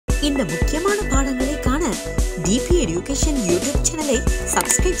இந்த முக்கியமான பாடங்களை காண டிபி எடுகேஷன் யூடியூப் சேனலை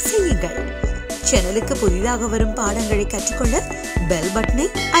சப்ஸ்கிரைப் செய்யுங்கள். சேனலுக்கு புதிதாக வரும் பாடங்களை கற்றுக்கொள்ள பெல் பட்டனை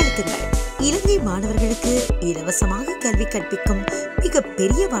அழுத்துங்கள். இலங்கை மாணவர்களுக்கு இலவசமாக கல்வி கற்பிக்கும்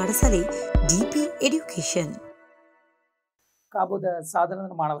மிகப்பெரிய பாடசாலை டிபி எடுகேஷன். காபோத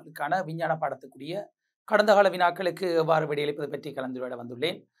சாதாரண மாணவர்களுக்கான விஞ்ஞான பாடத்துக்குரிய கடந்த கால வினாக்களுக்கு எவ்வாறு விடையளிப்பது பற்றி கலந்துரையாட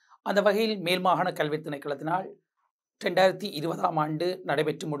வந்துள்ளேன். அந்த வகையில் மேல் மாகாண கல்வி திணைக்களத்தினால் 2020ஆம் ஆண்டு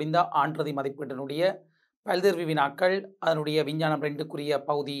நடைபெற்று முடிந்த ஆண்ட்ரதி மதிப்பீட்டினுடைய பல்தேர்வு வினாக்கள், அதனுடைய விஞ்ஞானம் 2க்குரிய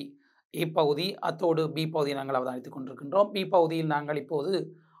பகுதி ஏ பகுதி, அத்தோடு பி பகுதியை நாங்கள் அவதானித்துக் கொண்டிருக்கின்றோம். பி பகுதியில் நாங்கள் இப்போது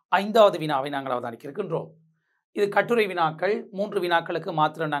 5வது வினாவை நாங்கள் அவதானிக்க இருக்கின்றோம். இது கட்டுரை வினாக்கள். 3 வினாக்களுக்கு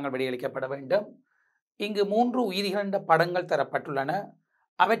மாத்திரம் நாங்கள் விடையளிக்கப்பட வேண்டும். இங்கு 3 உயிரிகண்ட படங்கள் தரப்பட்டுள்ளன.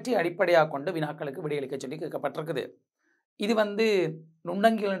 அவற்றை அடிப்படையாக கொண்டு வினாக்களுக்கு விடையளிக்க சொல்லி கேட்கப்பட்டிருக்குது. இது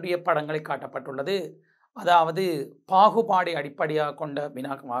நுண்ணங்கிகளுடைய படங்களை காட்டப்பட்டுள்ளது. அதாவது பாகுபாடை அடிப்படையாக கொண்ட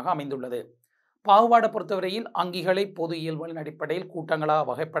வினாக்கமாக அமைந்துள்ளது. பாகுபாடை பொறுத்தவரையில் அங்கிகளை பொது இயல்புகளின் அடிப்படையில் கூட்டங்களாக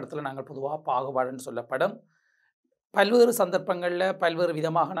வகைப்படுத்தல நாங்கள் பொதுவாக பாகுபாடுன்னு சொல்லப்படும். பல்வேறு சந்தர்ப்பங்களில் பல்வேறு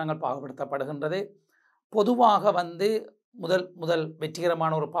விதமாக நாங்கள் பாகுபடுத்தப்படுகின்றது. பொதுவாக முதல்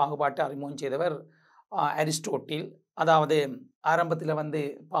வெற்றிகரமான ஒரு பாகுபாட்டை அறிமுகம் செய்தவர் அரிஸ்டோட்டில். அதாவது ஆரம்பத்தில்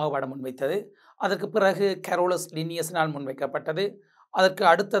பாகுபாடு முன்வைத்தது. அதற்கு பிறகு கரோலஸ் லினியஸினால் முன்வைக்கப்பட்டது. அதற்கு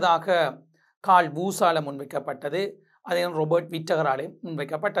அடுத்ததாக கார்ல் வூசால முன்வைக்கப்பட்டது. அதே ரோபர்ட் விட்டகராலே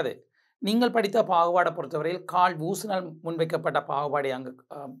முன்வைக்கப்பட்டது. நீங்கள் படித்த பாகுபாடை பொறுத்தவரையில் கார்ல் வூசினால் முன்வைக்கப்பட்ட பாகுபாடு அங்கு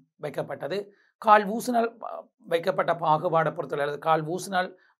வைக்கப்பட்டது. கார்ல் வூசினால் வைக்கப்பட்ட பாகுபாடை பொறுத்தவரை கார்ல் வூசினால்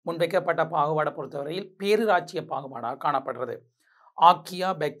முன்வைக்கப்பட்ட பாகுபாடை பொறுத்தவரையில் பேரிராச்சிய பாகுபாடாக காணப்படுறது.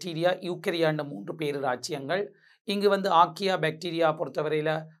 ஆக்கியா, பாக்டீரியா, யூக்கரியா என்ற 3 பேரிராச்சியங்கள். இங்கு ஆக்கியா பாக்டீரியா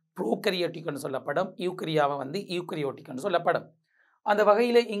பொறுத்தவரையில் ப்ரோகரியோட்டிக்னு சொல்லப்படும். யூக்கரியாவை யூக்கரியோட்டிக்னு சொல்லப்படும். அந்த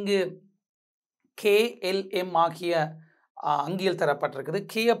வகையில் இங்கு KLM ஆகிய அங்கியில் தரப்பட்டிருக்குது.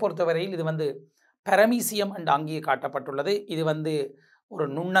 கேயை பொறுத்தவரையில் இது பெரமீசியம் என்ற அங்கியை காட்டப்பட்டுள்ளது. இது ஒரு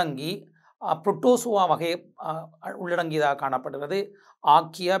நுண்ணங்கி புரோட்டோசோவா வகையை உள்ளடங்கியதாக காணப்படுகிறது.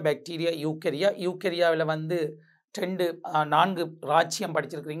 ஆக்கியா, பாக்டீரியா, யூக்கரியாவில் 4 ராச்சியம்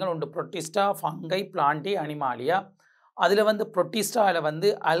படிச்சிருக்கிறீங்க. ஒன்று புரோட்டிஸ்டா, ஃபங்கை, பிளான்டே, அனிமாலியா. அதில்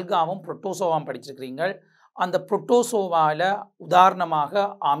புரோட்டிஸ்டாவில் அல்காவும் புரோட்டோசோவாவும் படிச்சிருக்கிறீங்க. அந்த புரோட்டோசோவாவில் உதாரணமாக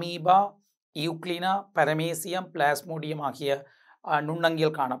அமீபா, யூக்ளினா, பரமேசியம், பிளாஸ்மோடியம் ஆகிய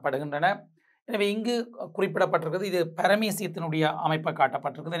நுண்ணங்கிகள் காணப்படுகின்றன. எனவே இங்கு குறிப்பிடப்பட்டிருக்கிறது இது பரமேசியத்தினுடைய அமைப்பை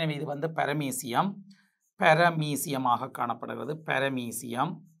காட்டப்பட்டிருக்குது. எனவே இது பெரமீசியமாக காணப்படுகிறது.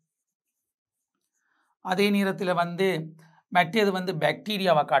 பெரமீசியம். அதே நேரத்தில் மற்றது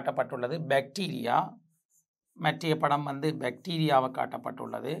பாக்டீரியாவை காட்டப்பட்டுள்ளது. பாக்டீரியா மற்ற படம் பாக்டீரியாவை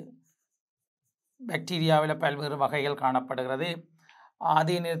காட்டப்பட்டுள்ளது. பாக்டீரியாவில் பல்வேறு வகைகள் காணப்படுகிறது.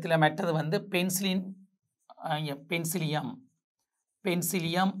 அதே நேரத்தில் மற்றது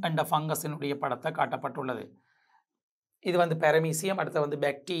பென்சிலியம் என்ற ஃபங்கஸினுடைய படத்தை காட்டப்பட்டுள்ளது. இது பெரமீசியம், அடுத்தது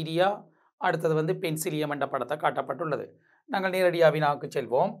பாக்டீரியா, அடுத்தது பென்சிலியம் என்ற படத்தை காட்டப்பட்டுள்ளது. நாங்கள் நேரடியாக வினாவுக்கு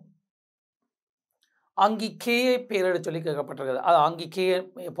செல்வோம். அங்கி கேயை பேரிட சொல்லி கேட்கப்பட்டிருக்கிறது. அது அங்கி கேயை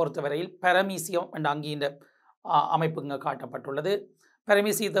பொறுத்தவரையில் பெரமீசியம் என்ற அங்கியின் அமைப்பு இங்கே காட்டப்பட்டுள்ளது.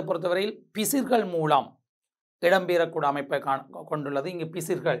 பெரமீசியத்தை பொறுத்தவரையில் பிசிர்கள் மூலம் இடம்பெறக்கூடிய அமைப்பை கொண்டுள்ளது. இங்கு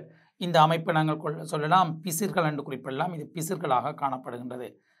பிசிர்கள், இந்த அமைப்பை நாங்கள் சொல்லலாம் பிசிர்கள் என்று குறிப்பிடலாம். இது பிசிர்களாக காணப்படுகின்றது.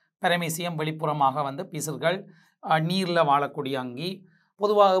 பெரமீசியம் வெளிப்புறமாக பிசிர்கள், நீரில் வாழக்கூடிய அங்கி.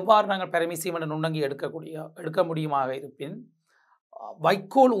 பொதுவாக எவ்வாறு நாங்கள் பெரமீசியம் என்ற நுண்ணங்கி எடுக்க முடியுமாக இருப்பின்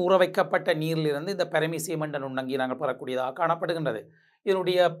வைக்கோல் ஊற வைக்கப்பட்ட நீரிலிருந்து இந்த பெரமீசியம் என்ற நுண்ணங்கி நாங்கள் பெறக்கூடியதாக காணப்படுகின்றது.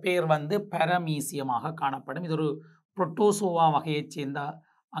 இதனுடைய பேர் பெரமீசியமாக காணப்படும். இது ஒரு புரோட்டோசோவா வகையைச் சேர்ந்த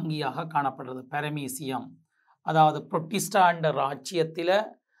அங்கியாக காணப்படுறது. பெரமீசியம் அதாவது புரோட்டிஸ்டா என்ற ராச்சியத்தில்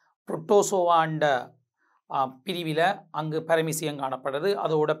புரோட்டோசோவா என்ற பிரிவில் அங்கு பெரமீசியம் காணப்படுறது.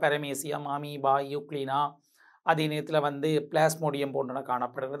 அதோட பெரமீசியம், அமீபா, யூக்ளினா, அதே நேரத்தில் பிளாஸ்மோடியம் போன்றன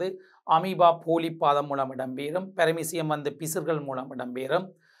காணப்படுகிறது. அமீபா போலிப்பாதம் மூலம் இடம்பெறும். பெரமீசியம் பிசிர்கள் மூலம் இடம்பெறும்.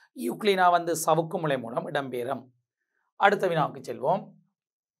 யூக்ளினா சவுக்கு முளை மூலம் இடம்பெறும். அடுத்த வினாவுக்கு செல்வோம்.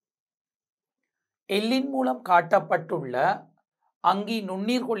 எல்லின் மூலம் காட்டப்பட்டுள்ள அங்கி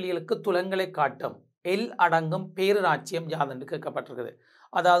நுண்ணீர் கொல்லிகளுக்கு துலங்களை காட்டும் எல் அடங்கும் பேரிராச்சியம் யாதென்று கேட்கப்பட்டிருக்குது.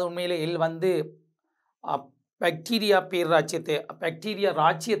 அதாவது உண்மையிலே எல் பாக்டீரியா பாக்டீரியா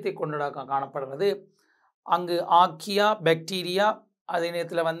ராச்சியத்தை கொண்டதாக காணப்படுகிறது. அங்கு ஆக்கியா, பாக்டீரியா, அதே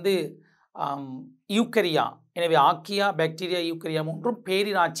நேரத்தில் யூக்கரியா. எனவே ஆக்கியா, பாக்டீரியா, யூக்கரியா 3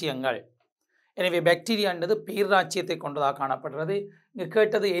 பேரிராச்சியங்கள். எனவே பாக்டீரியா என்பது பேரிராச்சியத்தை கொண்டதாக காணப்படுகிறது. இங்கு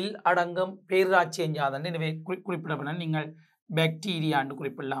கேட்டது எல் அடங்கும் பேரிராச்சியம் யாதென்று. எனவே குறிப்பிடப்பட நீங்கள் பாக்டீரியா என்று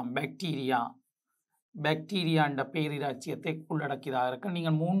குறிப்பிடலாம். பாக்டீரியா என்ற பேரிராச்சியத்தை உள்ளடக்கியதாக இருக்கு.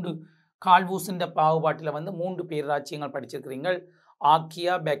 நீங்கள் 3 கார்ல் வூசின் பாகுபாட்டில் 3 பேரிராச்சியங்கள் படிச்சிருக்கிறீர்கள்.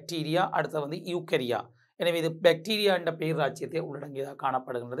 ஆர்க்கியா, பாக்டீரியா, அடுத்து வந்து யூக்கரியா. எனவே இது பாக்டீரியா என்ற பெயர் ராஜ்யத்தை உள்ளடங்கியதாக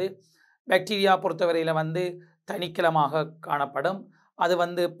காணப்படுகின்றது. பாக்டீரியா பொறுத்தவரையில் வந்து தனிக்கலமாக காணப்படும். அது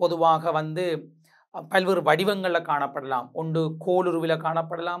வந்து பொதுவாக வந்து பல்வேறு வடிவங்களில் காணப்படலாம். ஒன்று கோளுருவில்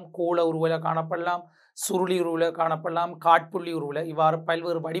காணப்படலாம், கோள உருவில் காணப்படலாம், சுருளி உருவில் காணப்படலாம், காட்புள்ளி உருவில், இவ்வாறு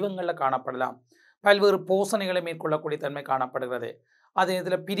பல்வேறு வடிவங்களில் காணப்படலாம். பல்வேறு போசனைகளை மேற்கொள்ளக்கூடிய தன்மை காணப்படுகிறது. அதே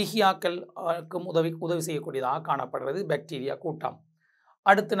நேரத்தில் பிரிகியாக்களுக்கும் உதவி செய்யக்கூடியதாக காணப்படுகிறது பாக்டீரியா கூட்டம்.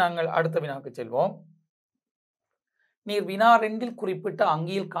 அடுத்து நாங்கள் அடுத்த வினாவுக்கு செல்வோம். நீர் வினா 2 குறிப்பிட்ட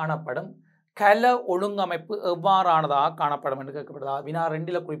அங்கியில் காணப்படும் கல ஒழுங்கமைப்பு எவ்வாறானதாக காணப்படும் என்று கேட்கப்படுதா. வினா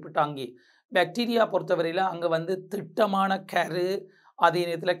 2 குறிப்பிட்ட அங்கி பாக்டீரியா பொறுத்தவரையில் அங்கே வந்து திட்டமான கரு, அதே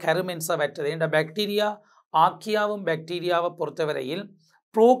நேரத்தில் கருமென்சவற்றது. என்ற பாக்டீரியா ஆர்க்கியாவும் பாக்டீரியாவை பொறுத்தவரையில்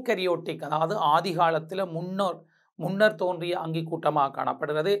ப்ரோகரியோட்டிக், அதாவது ஆதி காலத்தில் முன்னர் தோன்றிய அங்கி கூட்டமாக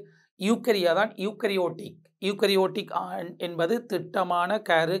காணப்படுகிறது. யூக்கரியா தான் யூக்கரியோட்டிக். யூக்கரியோட்டிக் என்பது திட்டமான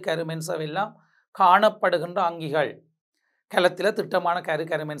கருமென்சவெல்லாம் காணப்படுகின்ற அங்கிகள். கலத்தில் திட்டமான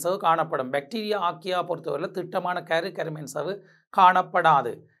கருமென்சவு காணப்படும். பாக்டீரியா ஆர்க்கியா பொறுத்தவரையில் திட்டமான கருமென்சவு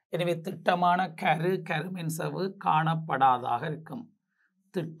காணப்படாது. எனவே திட்டமான கருமென்சவு காணப்படாதாக இருக்கும்.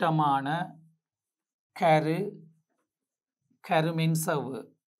 திட்டமான கருமென்சவு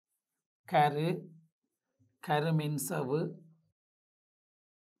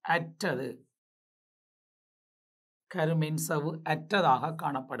அற்றதாக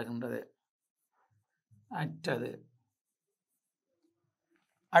காணப்படுகின்றது.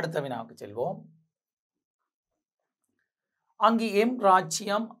 அடுத்த வினாவுக்கு செல்வோம். அங்கு எம்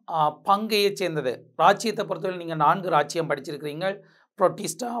ராஜ்யம் பங்கையை சேர்ந்தது. ராஜ்யத்தை பொறுத்தவரை நீங்கள் 4 ராஜ்யம் படிச்சிருக்கிறீங்க.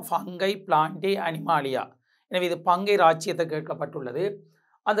 Protista, fungi, Plantae, Animalia. எனவே இது பங்கை ராஜ்யத்தை கேட்கப்பட்டுள்ளது.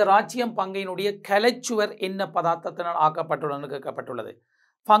 அந்த ராஜ்யம் பங்கையினுடைய கலைச்சுவர் என்ன பதார்த்தத்தினால் ஆக்கப்பட்டுள்ளது கேட்கப்பட்டுள்ளது.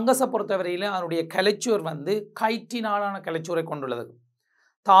 ஃபங்கஸை பொறுத்தவரையில் அதனுடைய கலைச்சுவர் வந்து கைட்டினாலான கலைச்சுவரை கொண்டுள்ளது.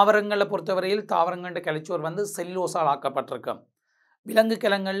 தாவரங்களை பொறுத்தவரையில் தாவரங்கள கலைச்சுவர் வந்து செல்லுலோஸால் ஆக்கப்பட்டிருக்கும். விலங்கு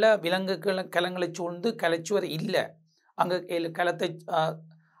கிழங்களை சூழ்ந்து கலைச்சுவர் இல்லை. அங்கே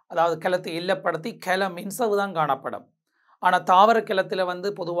கிளத்தை இல்லப்படுத்தி மின்சவு தான் காணப்படும். ஆனால் தாவர கிளத்தில் வந்து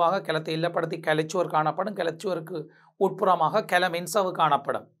பொதுவாக கிளத்தை இல்லப்படுத்தி கலைச்சுவர் காணப்படும். கலைச்சுவருக்கு உட்புறமாக மின்சவு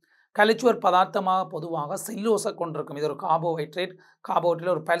காணப்படும். கலைச்சுவர் பதார்த்தமாக பொதுவாக செல்லுலோஸை கொண்டிருக்கும். இது ஒரு கார்போஹைட்ரேட்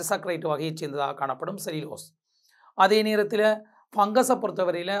ஒரு பல்சக்ரைட் வகையை சேர்ந்ததாக காணப்படும் செல்லுலோஸ். அதே நேரத்தில் ஃபங்கஸை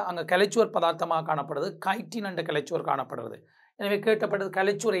பொறுத்தவரையில் அங்கே கலைச்சுவர் பதார்த்தமாக காணப்படுது. கைட்டின் என்ற கலைச்சுவர் காணப்படுறது. எனவே கேட்டப்பட்டது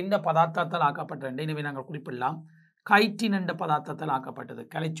கலைச்சுவர் என்ன பதார்த்தத்தால் ஆக்கப்பட்டது. எனவே நாங்கள் குறிப்பிடலாம் கைட்டின் என்ற பதார்த்தத்தால் ஆக்கப்பட்டது.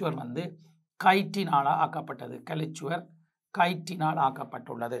 கலைச்சுவர் வந்து கைட்டினால் ஆக்கப்பட்டது. கலைச்சுவர் கைட்டினால்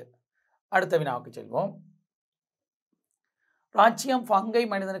ஆக்கப்பட்டுள்ளது. அடுத்த வினாவுக்கு செல்வோம். ராஜ்யம் ஃபங்கை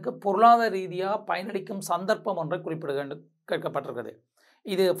மனிதனுக்கு பொருளாதார ரீதியாக பயனளிக்கும் சந்தர்ப்பம் ஒன்றை குறிப்பிடுக கேட்கப்பட்டிருக்கிறது.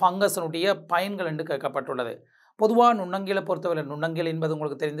 இது ஃபங்கஸனுடைய பயன்கள் என்று கேட்கப்பட்டுள்ளது. பொதுவாக நுண்ணங்கிலை பொறுத்தவரை நுண்ணங்கில் என்பது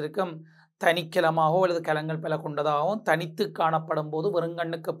உங்களுக்கு தெரிந்திருக்கும். தனிக்கிழமாகவோ அல்லது கலங்கள் பல கொண்டதாகவும் தனித்து காணப்படும் போது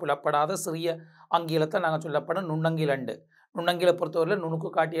வெறுங்கண்ணுக்கு புலப்படாத சிறிய அங்கீலத்தை நாங்கள் சொல்லப்படும் நுண்ணங்கிலண்டு. நுண்ணங்கிலை பொறுத்தவரையில் நுணுக்கு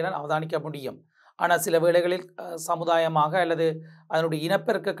காட்டியெல்லாம் அவதானிக்க முடியும். ஆனால் சில வேளைகளில் சமுதாயமாக அல்லது அதனுடைய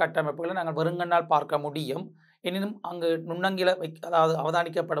இனப்பெருக்க கட்டமைப்புகளை நாங்கள் வெறுங்கண்ணால் பார்க்க முடியும். எனினும் அங்கு நுண்ணங்கில அதாவது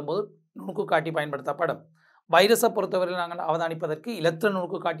அவதானிக்கப்படும் போது நுணுக்கு காட்டி பயன்படுத்தப்படும். வைரஸை பொறுத்தவரையில் நாங்கள் அவதானிப்பதற்கு இலத்திர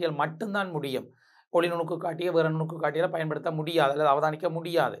நுணுக்கு காட்டியால் மட்டும்தான் முடியும். ஒளி நுணுக்கு காட்டிய வேறு நுணுக்கு காட்டியால் பயன்படுத்த முடியாது அல்லது அவதானிக்க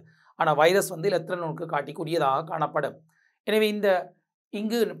முடியாது. ஆனால் வைரஸ் வந்து இலத்திர நுணுக்கு காட்டிக்கூடியதாக காணப்படும். எனவே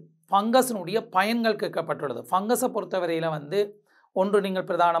இங்கு ஃபங்கஸினுடைய பயன்கள் கேட்கப்பட்டுள்ளது. ஃபங்கஸை பொறுத்தவரையில் வந்து ஒன்று நீங்கள்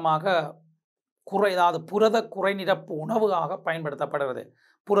பிரதானமாக அதாவது புரத குறை நிரப்பு உணவாக பயன்படுத்தப்படுகிறது.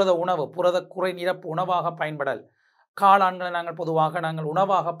 புரத குறை நிரப்பு உணவாக பயன்படல். காளான்களை நாங்கள் பொதுவாக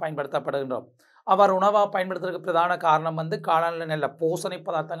உணவாக பயன்படுத்தப்படுகின்றோம். அவ்வாறு உணவாக பயன்படுத்துறதுக்கு பிரதான காரணம் வந்து காளானில் நல்ல போசனை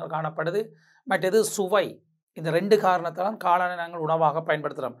பதார்த்தங்கள் காணப்படுது. மற்றது சுவை. இந்த 2 காரணத்தால் காளானை நாங்கள் உணவாக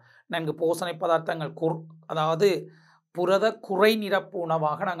பயன்படுத்துகிறோம். நன்கு போசனை பதார்த்தங்கள் அதாவது புரத குறை நிரப்பு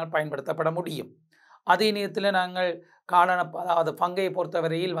உணவாக நாங்கள் பயன்படுத்தப்பட முடியும். அதே நேரத்தில் நாங்கள் காளான அதாவது ஃபங்கையை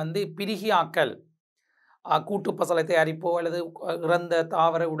பொறுத்தவரையில் வந்து பிரிகியாக்கள் கூட்டு பசலை தயாரிப்போ அல்லது இறந்த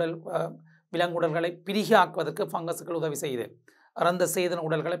தாவர உடல் விலங்குடல்களை பிரிகியாக்குவதற்கு ஃபங்கஸுகள் உதவி செய்யுது. இறந்த சேதன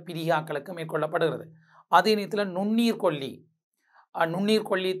உடல்களை பிரிகியாக்களுக்கு மேற்கொள்ளப்படுகிறது. அதே நேரத்தில் நுண்ணீர்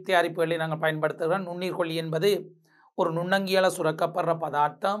கொல்லி தயாரிப்புகளை நாங்கள் பயன்படுத்துகிறோம். நுண்ணீர் கொல்லி என்பது ஒரு நுண்ணங்கியால் சுரக்கப்படுற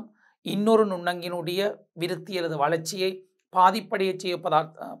பதார்த்தம் இன்னொரு நுண்ணங்கினுடைய விருத்தி அல்லது வளர்ச்சியை பாதிப்படைய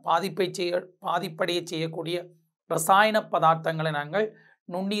செய்யக்கூடிய ரசாயன பதார்த்தங்களை நாங்கள்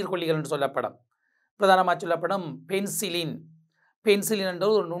நுண்ணீர் கொல்லிகள் என்று சொல்லப்படும். பிரதானமாக சொல்லப்படும் பென்சிலின்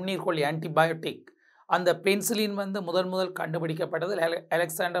என்றது ஒரு நுண்ணீர் கொல்லி, ஆன்டிபயோட்டிக். அந்த பென்சிலின் வந்து முதல் கண்டுபிடிக்கப்பட்டது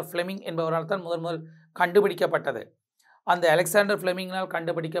அலெக்சாண்டர் ஃப்ளெமிங் என்பவரால் தான் முதல் கண்டுபிடிக்கப்பட்டது. அந்த அலெக்சாண்டர் ஃப்ளெமிங்கினால்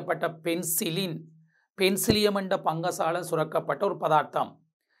கண்டுபிடிக்கப்பட்ட பென்சிலியம் என்ற பங்கசால சுரக்கப்பட்ட ஒரு பதார்த்தம்.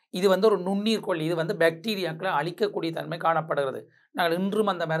 இது வந்து ஒரு நுண்ணீர் கொல்லி. இது வந்து பாக்டீரியாக்களை அழிக்கக்கூடிய தன்மை காணப்படுகிறது. நாங்கள்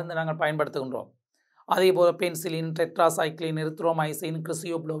இன்றும் அந்த மருந்து நாங்கள் பயன்படுத்துகின்றோம். அதேபோல் பென்சிலின், டெட்ராசைக்ளின், எரித்ரோமைசின்,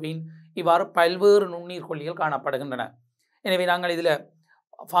 கிறிசியோப்ளோவின் இவ்வாறு பல்வேறு நுண்ணீர் கொல்லிகள் காணப்படுகின்றன. எனவே நாங்கள் இதில்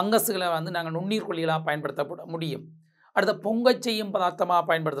ஃபங்கஸ்களை வந்து நாங்கள் நுண்ணீர் கொல்லிகளாக பயன்படுத்த முடியும். அடுத்த பொங்கச் செய்யும் பதார்த்தமாக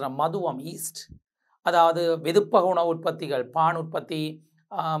பயன்படுத்துகிறோம் மதுவம், ஈஸ்ட். அதாவது வெதுப்பக உணவு உற்பத்திகள், பான் உற்பத்தி,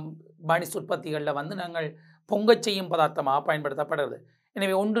 பனிஸ் உற்பத்திகளில் வந்து நாங்கள் பொங்கச் செய்யும் பதார்த்தமாக பயன்படுத்தப்படுகிறது.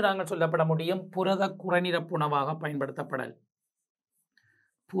 எனவே ஒன்று நாங்கள் சொல்லப்பட முடியும் புரத குறைநிரப்புணவாக பயன்படுத்தப்படல்.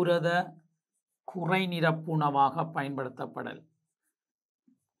 புரத குறைநிரப்புணவாக பயன்படுத்தப்படல்.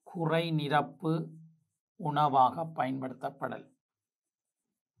 குறைநிரப்பு உணவாக பயன்படுத்தப்படல்.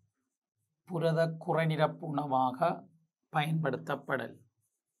 புரத குறைநிரப்பு உணவாக பயன்படுத்தப்படல்.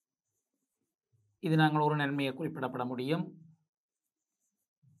 இது நாங்கள் ஒரு நன்மையை குறிப்பிடப்பட முடியும்.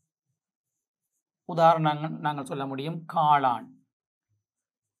 உதாரணங்கள் நாங்கள் சொல்ல முடியும் காளான்.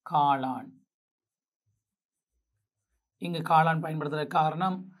 காளான் இங்கு காளான் பயன்படுத்துகிற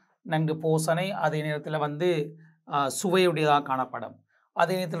காரணம் நன்கு போசனை, அதே நேரத்தில் வந்து சுவையுடையதாக காணப்படும்.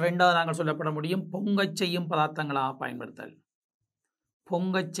 அதே நேரத்தில் ரெண்டாவது நாங்கள் சொல்லப்பட முடியும் பொங்கச் செய்யும் பதார்த்தங்களாக பயன்படுத்தல்.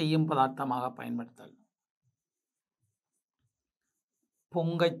 பொங்கச் செய்யும் பதார்த்தமாக பயன்படுத்தல்.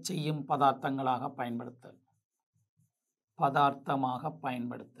 பொங்கச் செய்யும் பதார்த்தங்களாக பயன்படுத்தல். பதார்த்தமாக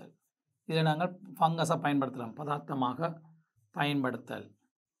பயன்படுத்தல். இதில் நாங்கள் ஃபங்கஸை பயன்படுத்தலாம். பதார்த்தமாக பயன்படுத்தல்.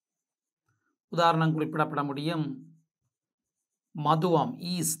 உதாரணம் குறிப்பிடப்பட முடியும் மதுவம்,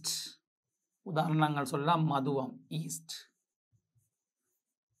 ஈஸ்ட். உதாரணங்கள் சொல்லலாம் மதுவம், ஈஸ்ட்.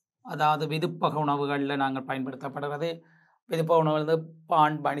 அதாவது வெதுப்பக உணவுகளில் நாங்கள் பயன்படுத்தப்படுகிறது. வெதுப்பக உணவு வந்து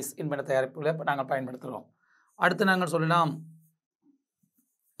பான், பனிஸ் என்பன தயாரிப்புகளை நாங்கள் பயன்படுத்துகிறோம். அடுத்து நாங்கள் சொல்லலாம்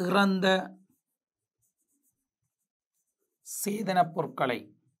இறந்த சேதனப் பொருட்களை.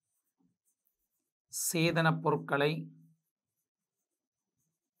 சேதனப் பொருட்களை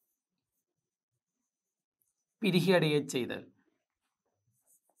பிரிகையடைய செய்தல்.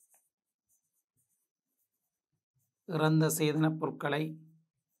 இறந்த சேதனப் பொருட்களை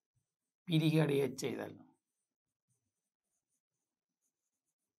பிரிகையடைய செய்தல்.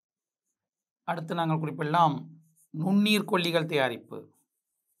 அடுத்து நாங்கள் குறிப்பிடலாம் நுண்ணீர் கொல்லிகள் தயாரிப்பு.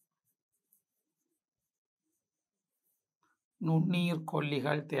 நுண்ணீர்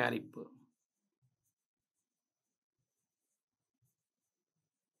கொல்லிகள் தயாரிப்பு.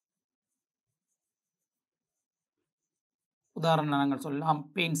 உதாரணம் நாங்கள் சொல்லலாம்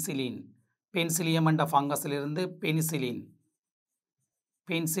பென்சிலின். பென்சிலியம் என்ற ஃபங்கஸிலிருந்து பெனிசிலின்.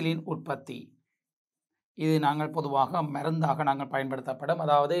 பென்சிலின் உற்பத்தி. இது நாங்கள் பொதுவாக மருந்தாக நாங்கள் பயன்படுத்தப்படும்.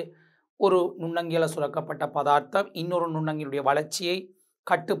 அதாவது ஒரு நுண்ணங்கியில் சுரக்கப்பட்ட பதார்த்தம் இன்னொரு நுண்ணங்கியுடைய வளர்ச்சியை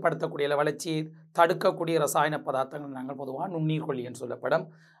கட்டுப்படுத்தக்கூடிய, வளர்ச்சியை தடுக்கக்கூடிய ரசாயன பதார்த்தங்கள் நாங்கள் பொதுவாக நுண்ணீர் கொல்லி என்று சொல்லப்படும்.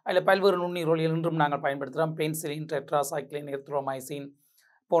 அதில் பல்வேறு நுண்ணீர் கொல்லிகள் இன்றும் நாங்கள் பயன்படுத்துகிறோம். பென்சிலின், டெட்ராசைக்ளின், எரித்ரோமைசின்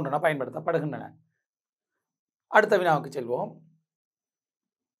போன்றன பயன்படுத்தப்படுகின்றன. அடுத்த வினாவுக்கு செல்வோம்.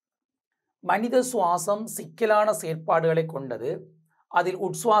 மனித சுவாசம் சிக்கலான செயற்பாடுகளை கொண்டது. அதில்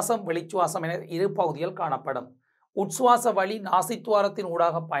உட்சுவாசம், வெளிச்சுவாசம் என இரு பகுதிகள் காணப்படும். உட்சுவாச வழி நாசித்துவாரத்தின்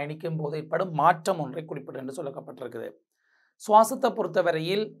ஊடாக பயணிக்கும் போது ஏற்படும் மாற்றம் ஒன்றை குறிப்பிடும் என்று சொல்லப்பட்டிருக்குது. சுவாசத்தை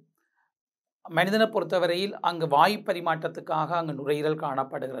பொறுத்தவரையில், மனிதனை பொறுத்தவரையில் அங்கு வாயு பரிமாற்றத்துக்காக அங்கு நுரையீரல்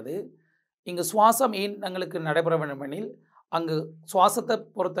காணப்படுகிறது. இங்கு சுவாசம் ஏன் எங்களுக்கு நடைபெற வேண்டுமெனில், அங்கு சுவாசத்தை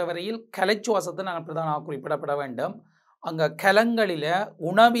பொறுத்தவரையில் கலைச்சுவாசத்தை நாங்கள் பிரதானமாக குறிப்பிடப்பட வேண்டும். அங்கே கலங்களில்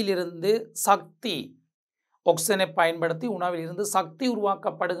உணவிலிருந்து சக்தி, ஆக்சிஜனை பயன்படுத்தி உணவிலிருந்து சக்தி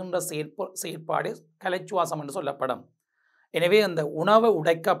உருவாக்கப்படுகின்ற செயற்பாடு கலைச்சுவாசம் என்று சொல்லப்படும். எனவே அந்த உணவை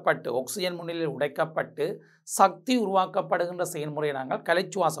உடைக்கப்பட்டு, ஆக்சிஜன் முன்னிலையில் உடைக்கப்பட்டு சக்தி உருவாக்கப்படுகின்ற செயல்முறையை நாங்கள்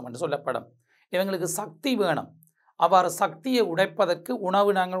கலைச்சுவாசம் என்று சொல்லப்படும். இவங்களுக்கு சக்தி வேணும். அவ்வாறு சக்தியை உடைப்பதற்கு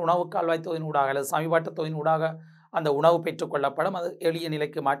நாங்கள் உணவு கால்வாய் தொகையினூடாக அல்லது சமிபாட்ட தொகையினூடாக அந்த உணவு பெற்றுக்கொள்ளப்படும். அது எளிய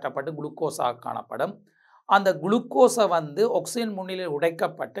நிலைக்கு மாற்றப்பட்டு குளுக்கோஸாக காணப்படும். அந்த குளுக்கோஸை வந்து ஆக்சிஜன் முன்னிலையில்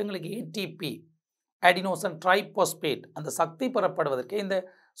உடைக்கப்பட்டு எங்களுக்கு ஏடிபி, அடினோசின் ட்ரைபாஸ்பேட், அந்த சக்தி பெறப்படுவதற்கு இந்த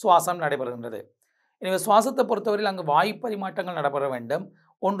சுவாசம் நடைபெறுகின்றது. எனவே சுவாசத்தை பொறுத்தவரையில் அங்கு வாயு பரிமாற்றங்கள் நடைபெற வேண்டும்.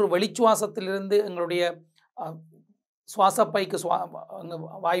 ஒன்று வெளிச்சுவாசத்திலிருந்து எங்களுடைய சுவாசப்பைக்கு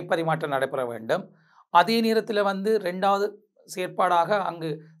வாயு பரிமாற்றம் நடைபெற வேண்டும். அதே நேரத்தில் வந்து ரெண்டாவது செயற்பாடாக அங்கு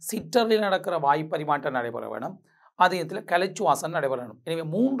சிற்றறையில் நடக்கிற வாயு பரிமாற்றம் நடைபெற வேண்டும். அதே நேரத்தில் கலைச்சுவாசம் நடைபெற வேண்டும். எனவே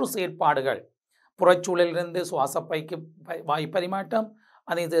 3 செயற்பாடுகள், புறச்சூழலிலிருந்து சுவாசப்பைக்கு வாயு பரிமாற்றம்,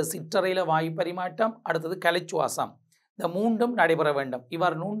 அதே சிற்றறையில் வாயு பரிமாற்றம், அடுத்தது கலைச்சுவாசம், இந்த 3ம் நடைபெற வேண்டும்.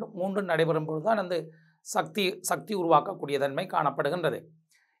 இவ்வாறு 3 நடைபெறும் பொழுது தான் அந்த சக்தி உருவாக்கக்கூடிய தன்மை காணப்படுகின்றது.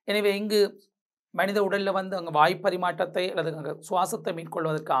 எனவே இங்கு மனித உடலில் வந்து அங்கே வாயு பரிமாற்றத்தை அல்லது அங்கே சுவாசத்தை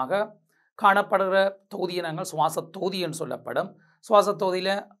மேற்கொள்வதற்காக காணப்படுகிற தொகுதியை நாங்கள் சுவாச தொகுதி என்று சொல்லப்படும். சுவாச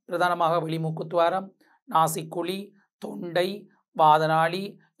தொகுதியில் பிரதானமாக வெளிமூக்குத்துவாரம், நாசிக்குழி, தொண்டை, வாதநாளி,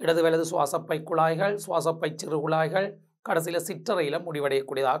 இடது வலது சுவாசப்பை குழாய்கள், சுவாசப்பை சிறு குழாய்கள், கடைசியில் சிற்றறையில்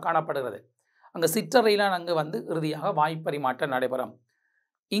முடிவடையக்கூடியதாக காணப்படுகிறது. அங்கே சிற்றறையில் அங்கு வந்து இறுதியாக வாய்ப்பரிமாற்றம் நடைபெறும்.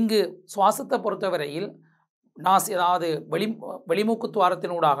 இங்கு சுவாசத்தை பொறுத்தவரையில் அதாவது வெளிமூக்கு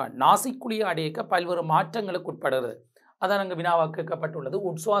துவாரத்தினூடாக நாசிக்குழியை அடைக்க பல்வேறு மாற்றங்களுக்கு உட்படுகிறது. அதான் அங்கு வினாவாக கேட்கப்பட்டுள்ளது.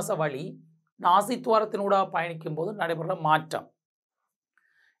 உட்சுவாச வழி நாசித்துவாரத்தினூடாக பயணிக்கும் போது நடைபெறுற மாற்றம்.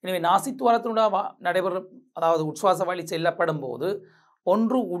 எனவே நாசித்துவாரத்தினூடாக நடைபெறும் அதாவது உட்சுவாச வழி செல்லப்படும் போது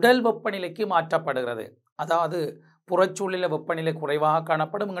ஒன்று உடல் வெப்பநிலைக்கு மாற்றப்படுகிறது. அதாவது புறச்சூழல வெப்பநிலை குறைவாக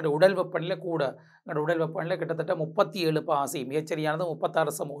காணப்படும். எங்களுடைய உடல் வெப்பநிலை கூட. எங்களுடைய உடல் வெப்பநிலை கிட்டத்தட்ட 37 பாகை, மிகச்சரியானது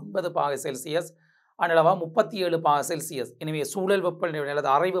 36.9 பாகை செல்சியஸ், அனளவாக 37 பாகை செல்சியஸ். எனவே சூழல் வெப்பநிலை அல்லது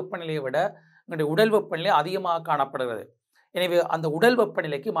அறை வெப்பநிலையை விட எங்களுடைய உடல் வெப்பநிலை அதிகமாக காணப்படுகிறது. எனவே அந்த உடல்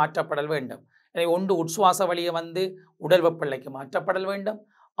வெப்பநிலைக்கு மாற்றப்படல் வேண்டும். எனவே ஒன்று உட்சுவாச வழியை வந்து உடல் வெப்பநிலைக்கு மாற்றப்படல் வேண்டும்.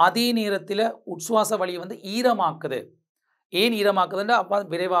 அதே நேரத்தில் உட்சுவாச வழியை வந்து ஈரமாக்குது. ஏன் ஈரமாக்குதுன்னா அப்போ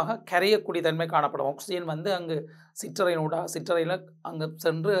விரைவாக கரையக்கூடிய தன்மை காணப்படும். ஆக்சிஜன் வந்து அங்கு சிற்றறையில் அங்கு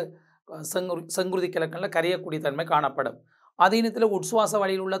சென்று செங்குருதி கிழக்கில் கரையக்கூடிய தன்மை காணப்படும். அதே நேரத்தில் உட்சுவாச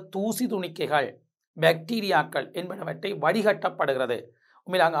வழியில் உள்ள தூசி துணிக்கைகள், பாக்டீரியாக்கள் என்பனவற்றை வடிகட்டப்படுகிறது.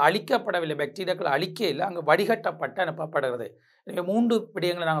 உண்மையில் அங்கே அழிக்கப்படவில்லை, பாக்டீரியாக்கள் அழிக்க இல்லை, அங்கே வடிகட்டப்பட்டு அனுப்பப்படுகிறது. எனவே 3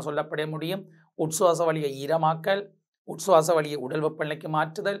 விடயங்களை நாங்கள் சொல்லப்பட முடியும். உட்சுவாச வழியை ஈரமாக்கல், உட்சுவாச வழியை உடல் வெப்பநிலைக்கு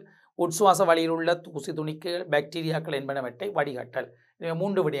மாற்றுதல், உட்சுவாச வழியில் உள்ள தூசி துணிக்கைகள், பாக்டீரியாக்கள் என்பனவற்றை வடிகட்டல். எனவே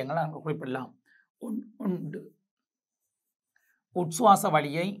 3 விடயங்களை நாங்கள் குறிப்பிடலாம். ஒன்று உட்சுவாச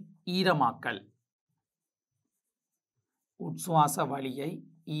வழியை ஈரமாக்கல், உட்சுவாச வழியை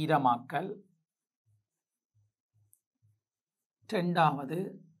ஈரமாக்கல். இரண்டாவது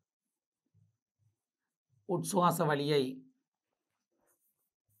உட்சுவாச வழியை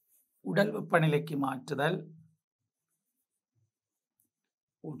உடல் வெப்பநிலைக்கு மாற்றுதல்,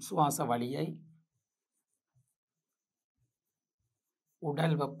 உட்சுவாச வழியை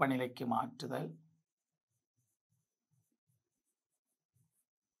உடல் வெப்பநிலைக்கு மாற்றுதல்.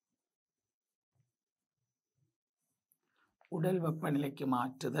 உடல் வெப்பநிலைக்கு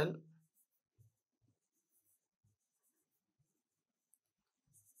மாற்றுதல்.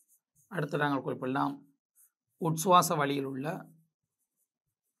 அடுத்து நாங்கள் குறிப்பிடலாம் உட்சுவாச வழியில் உள்ள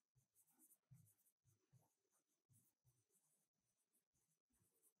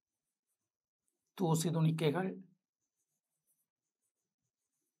தூசி துணிக்கைகள்,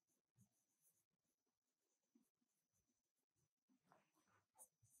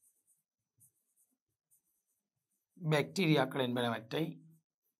 பாக்டீரியாக்கள் என்பனவற்றை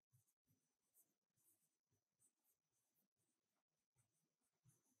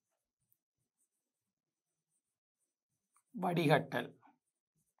வடிகட்டல்.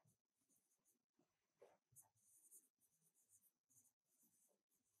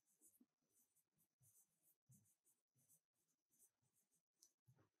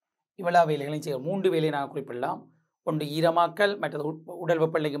 இவ்வளவு வேலைகளையும் செய்ய 3 வேலையை நாங்கள் குறிப்பிடலாம். ஒன்று ஈரமாக்கல், மற்றது உடல்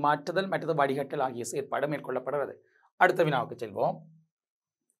வெப்பநிலைக்கு மாற்றுதல், மற்றது வடிகட்டல் ஆகிய செயற்பாடு மேற்கொள்ளப்படுகிறது. அடுத்த வினாவுக்கு செல்வோம்.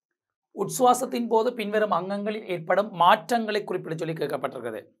 உட்சுவாசத்தின் போது பின்வரும் அங்கங்களில் ஏற்படும் மாற்றங்களை குறிப்பிட சொல்லி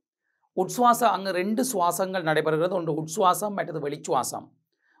கேட்கப்பட்டிருக்கிறது. அங்கு 2 சுவாசங்கள் நடைபெறுகிறது. ஒன்று உட்சுவாசம், மற்றது வெளிச்சுவாசம்.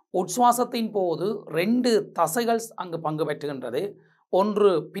 உட்சுவாசத்தின் போது 2 தசைகள் அங்கு பங்கு பெற்றுகின்றது.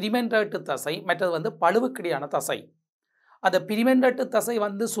 ஒன்று பிரிமென்ட்ரேட்டு தசை, மற்றது வந்து பழுவுக்கிடையான தசை. அந்த பிரிமென்ட்ரேட்டு தசை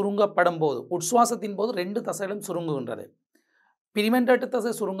வந்து சுருங்கப்படும் போது உட்சுவாசத்தின் போது 2 தசைகளும் சுருங்குகின்றது. பிரிமென்ட்ரேட்டு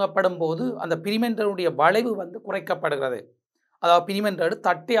தசை சுருங்கப்படும் போது அந்த பிரிமென்ட்ரேனுடைய வளைவு வந்து குறைக்கப்படுகிறது. அதாவது பிரிமென்ட்ரேடு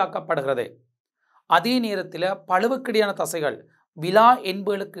தட்டையாக்கப்படுகிறது. அதே நேரத்தில் பழுவுக்கிடையான தசைகள், விலா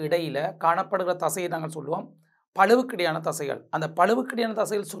என்புகளுக்கு இடையில காணப்படுகிற தசையை நாங்கள் சொல்லுவோம் பழுவுக்கிடையான தசைகள். அந்த பழுவுக்கிடையான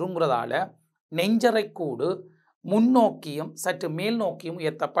தசைகள் சுருங்குறதால நெஞ்சரை கூடு முன்னோக்கியும் சற்று மேல் நோக்கியும்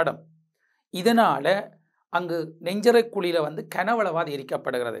உயர்த்தப்படும். இதனால அங்கு நெஞ்சரை குழியில வந்து கனவளவு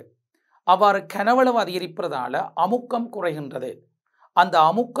அதிகரிக்கப்படுகிறது. அவ்வாறு கனவளவு அதிகரிப்பதால அமுக்கம் குறைகின்றது. அந்த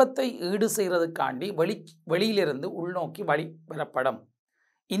அமுக்கத்தை ஈடு செய்வதற்காண்டி வெளியிலிருந்து உள்நோக்கி வழி பெறப்படும்.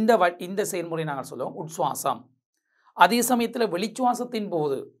 இந்த செயல்முறை நாங்கள் சொல்லுவோம் உட்சுவாசம். அதே சமயத்தில் வெளிச்சுவாசத்தின்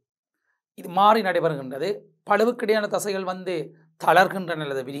போது இது மாறி நடைபெறுகின்றது. பழுவுக்கிடையான தசைகள் வந்து தளர்கின்றன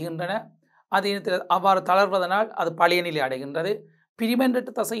அல்லது விரிகின்றன. அதே நேரத்தில் அவ்வாறு தளர்வதனால் அது பழைய நிலை அடைகின்றது.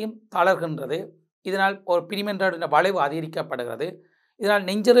 பிரிமென்ட்ரேட்டு தசையும் தளர்கின்றது. இதனால் ஒரு பிரிமென்ட்ரேடு வளைவு அதிகரிக்கப்படுகிறது. இதனால்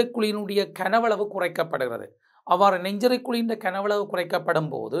நெஞ்சரை குழியினுடைய கனவளவு குறைக்கப்படுகிறது. அவ்வாறு நெஞ்சரை குழியின் கனவளவு குறைக்கப்படும்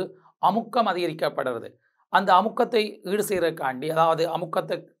போது அமுக்கம் அதிகரிக்கப்படுகிறது. அந்த அமுக்கத்தை ஈடு செய்வதற்காண்டி, அதாவது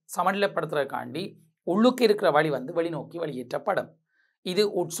அமுக்கத்தை சமநிலைப்படுத்துவதற்காண்டி உள்ளுக்கு இருக்கிற வழி வந்து வெளிநோக்கி வெளியேற்றப்படும். இது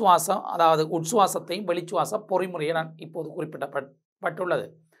உட்சுவாசம், அதாவது உட்சுவாசத்தையும் வெளிச்சுவாச பொறிமுறையை நான் இப்போது குறிப்பிடப்பட்டுள்ளது.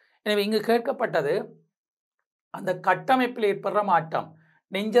 எனவே இங்கு கேட்கப்பட்டது அந்த கட்டமைப்பில் ஏற்படுற மாற்றம்.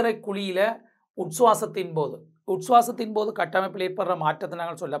 நெஞ்சரை குழியில உட்சுவாசத்தின் போது கட்டமைப்பில் ஏற்படுற மாற்றத்தை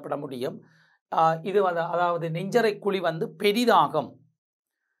நாங்கள் சொல்லப்பட முடியும். இது அதாவது நெஞ்சறை குழி வந்து பெரிதாகும்.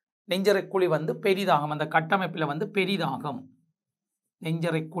 நெஞ்சறை குழி வந்து பெரிதாகும். அந்த கட்டமைப்பில் வந்து பெரிதாகும்.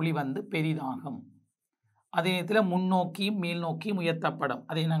 நெஞ்சறை குழி வந்து பெரிதாகும். அதே நேரத்தில் முன்னோக்கியும் மேல் நோக்கியும் உயர்த்தப்படும்.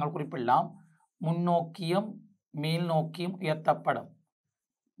 அதை நாங்கள் குறிப்பிடலாம். முன்னோக்கியும் மேல் நோக்கியும் உயர்த்தப்படும்.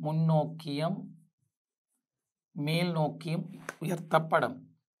 முன்னோக்கியும் மேல் நோக்கியும் உயர்த்தப்படும்.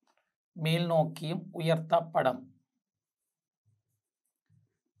 மேல் நோக்கியும் உயர்த்தப்படும்.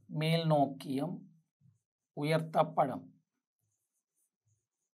 மேல் நோக்கியும் உயர்த்தப்படும்.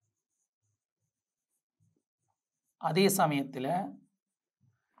 அதே சமயத்தில்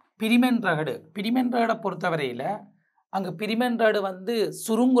பிரிமென்ட்ரகடை பொறுத்தவரையில் அங்கே பிரிமென்ட்ரடு வந்து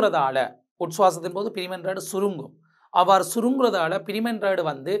சுருங்குறதால உட்சுவாசத்தின் போது பிரிமென்ட்ரடு சுருங்கும். அவ்வாறு சுருங்குறதால பிரிமென்ட்ரடு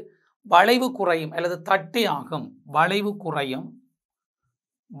வந்து வளைவு குறையும் அல்லது தட்டி ஆகும். வளைவு குறையும்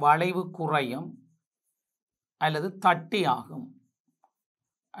அல்லது தட்டி ஆகும்.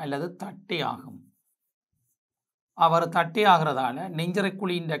 அவ்வாறு தட்டி ஆகிறதால நெஞ்சறை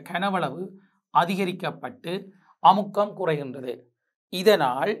குழியின் கனவளவு அதிகரிக்கப்பட்டு அமுக்கம் குறைகின்றது.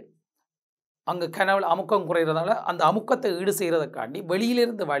 இதனால் அங்கு அமுக்கம் குறைகிறதால அந்த அமுக்கத்தை ஈடு செய்கிறதுக்காண்டி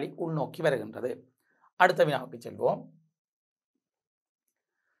வெளியிலிருந்து வழி உள்நோக்கி வருகின்றது. அடுத்த வினாவுக்கு செல்வோம்.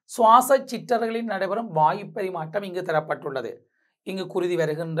 சுவாச சிற்றறைகளில் நடைபெறும் வாயு பரிமாற்றம் இங்கு தரப்பட்டுள்ளது. இங்கு குருதி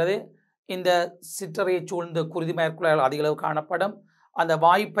வருகின்றது. இந்த சிற்றறையை சூழ்ந்த குருதி மேற்குழாய்கள் அதிக அளவு காணப்படும். அந்த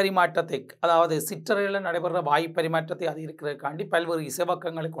வாயு பரிமாற்றத்தை, அதாவது சிற்றறையில் நடைபெறுற வாயு பரிமாற்றத்தை அதிகரிக்கிறதுக்காண்டி பல்வேறு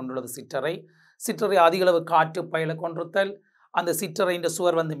இசைவக்கங்களை கொண்டுள்ளது சிற்றறை. சிற்றறை அதிக அளவு காற்று பயில கொண்டிருத்தல், அந்த சிற்றறையின்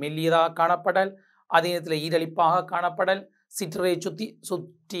சுவர் வந்து மெல்லியதாக காணப்படல், அதே நேரத்தில் ஈரலிப்பாக காணப்படல், சிற்றறையை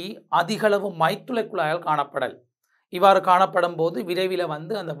சுற்றி அதிகளவு மைத்துளை குழாய்கள் காணப்படல். இவ்வாறு காணப்படும் போது விரைவில்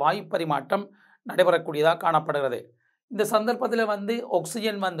வந்து அந்த வாயு பரிமாற்றம் நடைபெறக்கூடியதாக காணப்படுகிறது. இந்த சந்தர்ப்பத்தில் வந்து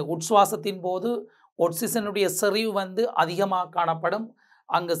ஆக்சிஜன் வந்து உட்சுவாசத்தின் போது ஆக்சிஜனுடைய செறிவு வந்து அதிகமாக காணப்படும்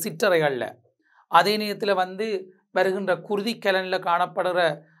அங்கு சிற்றறைகளில். அதே நேரத்தில் வந்து வருகின்ற குருதி கலனில் காணப்படுற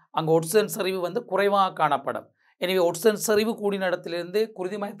அங்கே ஆக்சிஜன் செறிவு வந்து குறைவாக காணப்படும். எனவே ஆக்சிஜன் செறிவு கூடின இடத்திலிருந்து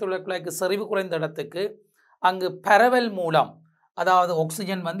குருதி மைத்துளை குழாய்க்கு செறிவு குறைந்த இடத்துக்கு அங்கு பரவல் மூலம், அதாவது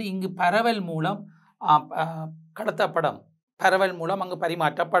ஆக்சிஜன் வந்து இங்கு பரவல் மூலம் கடத்தப்படும். பரவல் மூலம் அங்கு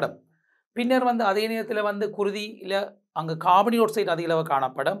பரிமாற்றப்படும். பின்னர் வந்து அதே நேரத்தில் வந்து குருதியில் அங்கு கார்பன் டை ஆக்சைடு அதிக அளவு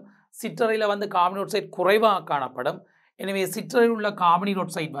காணப்படும். சிற்றறையில் வந்து கார்பன் டை ஆக்சைடு குறைவாக காணப்படும். எனவே சிற்றறையில் உள்ள கார்பன் டை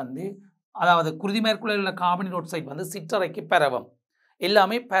ஆக்சைடு வந்து, அதாவது குருதி மேற்குழாயில் உள்ள கார்பன் டை ஆக்சைடு வந்து சிற்றறைக்கு பரவும்.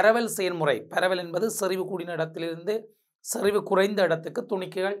 எல்லாமே பரவல் செயல்முறை. பரவல் என்பது செறிவு கூடின இடத்திலிருந்து செறிவு குறைந்த இடத்துக்கு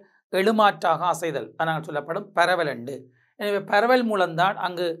துணிக்கைகள் எழுமாற்றாக அசைதல் அதனால் சொல்லப்படும் பரவல் என்று. எனவே பரவல் மூலம்தான்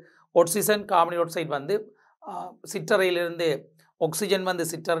அங்கு ஆக்சிஜன் கார்பன் டை ஆக்சைடு வந்து சிற்றறையிலிருந்து ஆக்சிஜன் வந்து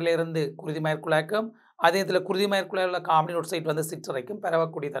சிற்றறையிலிருந்து குருதி மேற்குழாய்க்கும், அதே நேரத்தில் குருதி மேற்குழாயில் உள்ள கார்பன் டை ஆக்சைடு வந்து சிற்றறைக்கும்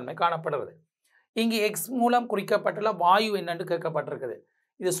பரவக்கூடிய தன்மை காணப்படுகிறது. இங்கு எக்ஸ் மூலம் குறிக்கப்பட்டுள்ள வாயு என்னென்று கேட்கப்பட்டிருக்குது.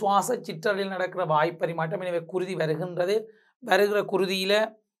 இது சுவாச சிற்றறையில் நடக்கிற வாயு பரிமாற்றம். எனவே குருதி வருகின்றது. வருகிற குருதியில்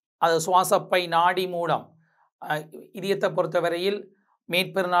அது சுவாசப்பை நாடி மூலம் இதயத்தை பொறுத்தவரையில்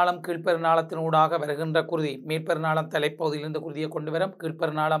மேற்பெருநாளம் கீழ்பெருநாளத்தினூடாக வருகின்ற குருதி, மேற்பெருநாளம் தலைப்பகுதியிலிருந்து குருதியை கொண்டு வரும்,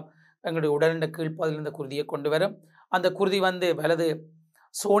 கீழ்பெருநாளம் எங்களுடைய உடலின் கீழ்ப்பகுதியிலிருந்து குருதியை கொண்டு வரும். அந்த குருதி வந்து வலது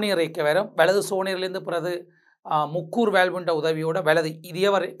சோனியரைக்கு வரும். வலது சோனியரிலிருந்து பிறகு முக்கூர் வேல்வுண்ட உதவியோட வலது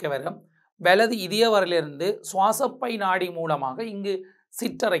இதயவரைக்கு வரும். வலது இதயவரையிலிருந்து சுவாசப்பை நாடி மூலமாக இங்கு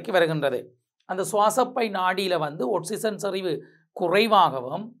சிற்றறைக்கு வருகின்றது. அந்த சுவாசப்பை நாடியில் வந்து ஆக்சிஜன் செறிவு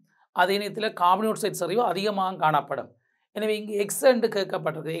குறைவாகவும் அதே நேரத்தில் கார்பன் டை ஆக்சைடு செறிவு அதிகமாக காணப்படும். எனவே இங்கு எக்ஸ் என்று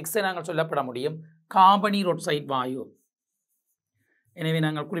கேட்கப்பட்டிருக்கு. எக்ஸை நாங்கள் சொல்லப்பட முடியும் கார்பனீர் ஆக்சைடு வாயு. எனவே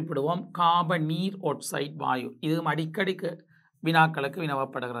நாங்கள் குறிப்பிடுவோம் கார்பனீர் ஆக்சைடு வாயு. இதுவும் அடிக்கடி வினாக்களுக்கு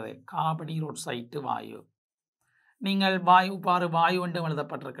வினவப்படுகிறது. கார்பனீர் ஆக்சைடு வாயு. நீங்கள் வாயு என்று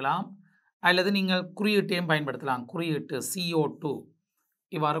எழுதப்பட்டிருக்கலாம், அல்லது நீங்கள் குறியீட்டையும் பயன்படுத்தலாம். குறியீட்டு CO2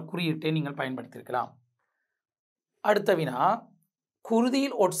 இவ்வாறு குறியீட்டை நீங்கள் பயன்படுத்தியிருக்கலாம். அடுத்த வினா,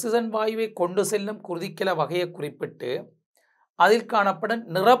 குருதியில் ஆக்சிஜன் வாயுவை கொண்டு செல்லும் குருதிக்கல வகையை குறிப்பிட்டு அதில் காணப்படும்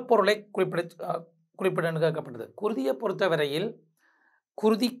நிறப்பொருளை குறிப்பிட கேட்கப்பட்டது. குருதியை பொறுத்தவரையில்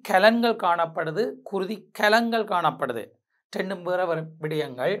குருதி கலன்கள் காணப்படுது, குருதி கலங்கள் காணப்படுது. ரெண்டும் வேற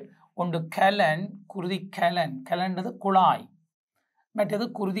விடயங்கள். ஒன்று கலன், குருதி கலன். கலன்றது குழாய், மற்றது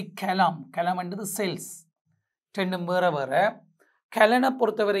குருதி கலம். கலம் என்றது செல்ஸ். ரெண்டும் வேற வேற. கலனை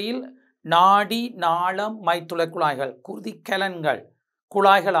பொறுத்தவரையில் நாடி நாளம் மைத்துளை குழாய்கள். குருதி கலன்கள்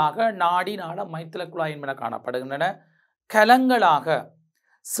குழாய்களாக நாடி நாளம் மைத்துளை குழாய் என்பன காணப்படுகின்றன. கலங்களாக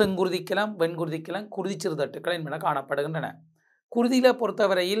செங்குருதி கலம், வெண்குருதி கலம், குருதி சிறுதட்டுக்கள் என்பன காணப்படுகின்றன. குருதியில்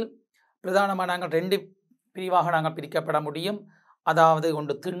பொறுத்தவரையில் பிரதானமாக நாங்கள் ரெண்டு பிரிவாக நாங்கள் பிரிக்கப்பட முடியும். அதாவது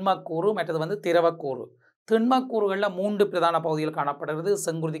ஒன்று திண்மக்கூறு, மற்றது வந்து திரவக்கூறு. திண்மக்கூறுகளில் 3 பிரதான பகுதிகள் காணப்படுகிறது.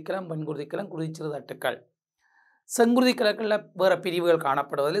 செங்குருதிக்கலம், வெண்குருதிக்கலம், குருதிச்சிறுதட்டுக்கள். செங்குருதிக்கலங்களில் வேறு பிரிவுகள்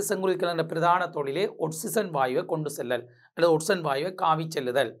காணப்படுவதில் செங்குருதிக்கலம் என்ற பிரதான தொழிலே ஒட்சிசன் வாயுவை கொண்டு செல்லல் அல்லது ஒட்சன் வாயுவை காவி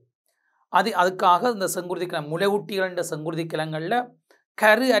செல்லுதல். அதுக்காக இந்த செங்குருதிக்கலம் முளைவுட்டிகள் என்ற செங்குருதிக்கலங்களில்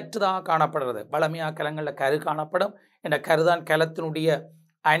கரு அற்றதாக காணப்படுகிறது. வளமையாக கலங்களில் கரு காணப்படும். என்ற கருதான் கலத்தினுடைய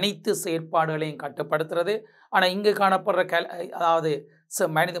அனைத்து செயற்பாடுகளையும் கட்டுப்படுத்துறது. ஆனால் இங்கு காணப்படுற அதாவது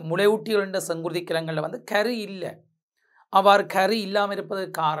மனித முளைவுட்டிகள் என்ற செங்குருதிக்கலங்களில் வந்து கரு இல்லை. அவ்வாறு கரு இல்லாமல்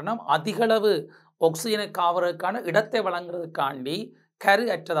இருப்பதற்கு காரணம் அதிகளவு ஆக்சிஜனை காவறதுக்கான இடத்தை வழங்குறதுக்காண்டி கரு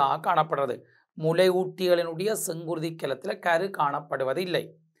அற்றதாக காணப்படுறது. முளைவூட்டிகளினுடைய செங்குருதிக்கலத்தில் கரு காணப்படுவதில்லை.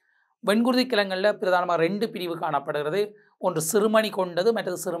 வெண்குருதிக்கலங்களில் பிரதானமாக 2 பிரிவு காணப்படுகிறது. ஒன்று சிறுமணி கொண்டது,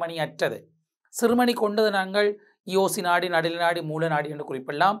 மற்றது சிறுமணி அற்றது. சிறுமணி கொண்டது நாங்கள் யோசி நாடி, நடுநிலை நாடி, மூல நாடி என்று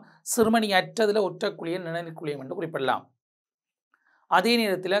குறிப்பிடலாம். சிறுமணி அற்றதில் ஒற்றக்குழியம், நிணநீர் குழியம் என்று குறிப்பிடலாம். அதே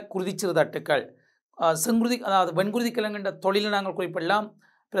நேரத்தில் குருதிச்சிறுதட்டுக்கள் அதாவது வெண்குருதிக்கலங்கின்ற தொழிலை நாங்கள் குறிப்பிடலாம்.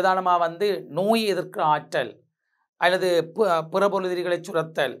 பிரதானமாக வந்து நோயை எதிர்க்கிற ஆற்றல் அல்லது புறப்பொருதிகளை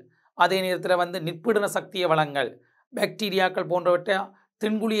சுரத்தல், அதே நேரத்தில் வந்து நிற்புடன சக்தியை வழங்கல், பாக்டீரியாக்கள் போன்றவற்றை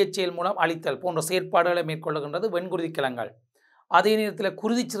தின்குழிய செயல் மூலம் அழித்தல் போன்ற செயற்பாடுகளை மேற்கொள்ளுகின்றது வெண்குருதிக்கலங்கள். அதே நேரத்தில்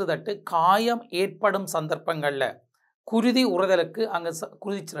குருதிச்சிறுதட்டு காயம் ஏற்படும் சந்தர்ப்பங்களில் குருதி உறுதலுக்கு அங்கே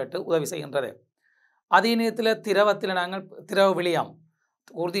குருதிச்சிறுதட்டு உதவி செய்கின்றது. அதே நேரத்தில் திரவத்தில் நாங்கள் திரவ விளியம்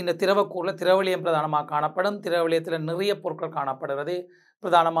இந்த திரவக்கூறில் திரவ விளியம் பிரதானமாக காணப்படும். திரவ விளியத்தில் நிறைய பொருட்கள் காணப்படுகிறது.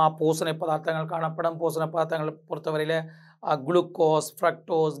 பிரதானமாக போசனை பதார்த்தங்கள் காணப்படும். போசனை பதார்த்தங்களை பொறுத்தவரையில் குளுக்கோஸ்,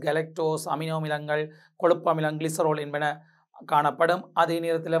 ஃப்ரக்டோஸ், கெலக்டோஸ், அமினோ அமிலங்கள், கொழுப்பமிலம், கிளிசரோல் என்பன காணப்படும். அதே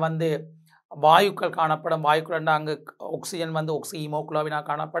நேரத்தில் வந்து வாயுக்கள் காணப்படும். வாயுக்கள் அங்கே ஆக்சிஜன் வந்து ஹீமோகுளோபினாக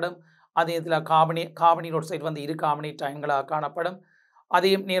காணப்படும். அதே நேரத்தில் கார்பனீர் ஆக்சைடு வந்து 2 கார்பனேட் அயன்களாக காணப்படும்.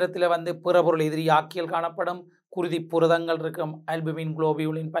 அதே நேரத்தில் வந்து பிறபொருள் எதிரி ஆக்கியல் காணப்படும். குருதி புரதங்கள் இருக்கும். ஆல்புமின்,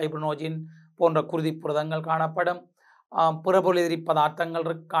 குளோபியூலின், ஃபைப்ரினோஜின் போன்ற குருதி புரதங்கள் காணப்படும். பிறபொருள் எதிரி பதார்த்தங்கள்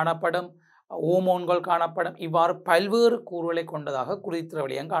காணப்படும். ஹோமோன்கள் காணப்படும். இவ்வாறு பல்வேறு கூறுகளை கொண்டதாக குருதி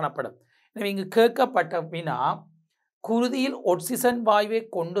திரவலியம் காணப்படும். எனவே இங்கு கேட்கப்பட்ட வினா, குருதியில் ஒட்சிசன் வாயுவை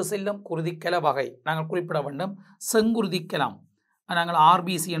கொண்டு செல்லும் குருதிக்கல வகை நாங்கள் குறிப்பிட வேண்டும். செங்குருதிக்கலம் நாங்கள்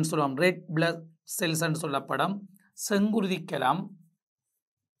ஆர்பிசி என்று சொல்லுவோம், ரெட் பிளட் செல்ஸ் என்று சொல்லப்படும். செங்குருதிக்கலம்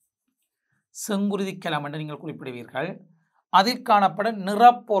என்று நீங்கள் குறிப்பிடுவீர்கள். அதில் காணப்படும்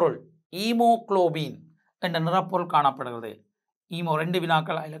நிறப்பொருள் ஈமோக்ளோபின் என்ற நிறப்பொருள் காணப்படுகிறது. 2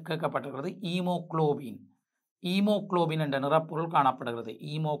 வினாக்கள் அதில் கேட்கப்பட்டிருக்கிறது. ஈமோக்ளோபின் என்ற நிறப்பொருள் காணப்படுகிறது.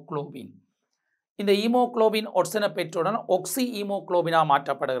 ஈமோக்ளோபின். இந்த ஈமோக்ளோபின் ஒட்சனை பெற்றுடன் ஒக்சி ஈமோக்ளோபினாக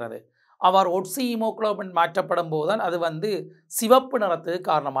மாற்றப்படுகிறது. அவ்வாறு ஒட்சி ஈமோக்ளோபின் மாற்றப்படும் போதுதான் அது வந்து சிவப்பு நிறத்துக்கு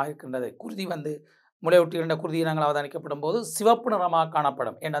காரணமாக இருக்கின்றது. குருதி வந்து முளைவுட்டிகின்ற குருதியை நாங்கள் அவதானிக்கப்படும் போது சிவப்பு நிறமாக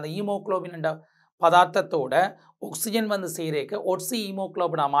காணப்படும். ஏன்னா அந்த ஈமோக்ளோபின் என்ற பதார்த்தத்தோட ஆக்சிஜன் வந்து சேரேக்க ஒட்சி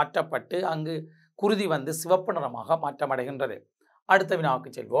ஈமோக்ளோபினாக மாற்றப்பட்டு அங்கு குருதி வந்து சிவப்பு நிறமாக மாற்றமடைகின்றது. அடுத்த வினாவுக்கு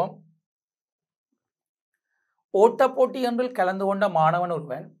செல்வோம். ஓட்டப்போட்டி ஒன்றில் கலந்து கொண்ட மாணவன்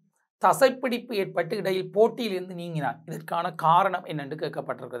ஒருவன் தசைப்பிடிப்பு ஏற்பட்டு இடையில் போட்டியிலிருந்து நீங்கினான். இதற்கான காரணம் என்னென்று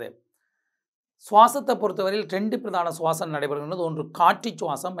கேட்கப்பட்டிருக்கிறது. சுவாசத்தை பொறுத்தவரையில் 2 பிரதான சுவாசம் நடைபெறுகின்றது. ஒன்று காற்றி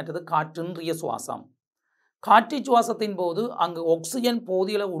சுவாசம், மற்றது காற்றின்றிய சுவாசம். காற்றி சுவாசத்தின் போது அங்கு ஆக்சிஜன்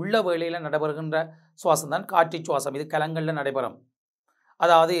போதிய உள்ள வேளையில் நடைபெறுகின்ற சுவாசம் தான் காற்றி சுவாசம். இது கலங்களில் நடைபெறும்.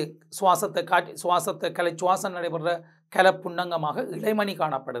 அதாவது சுவாசம் நடைபெறுற கலப்புண்ணங்கமாக இளைமணி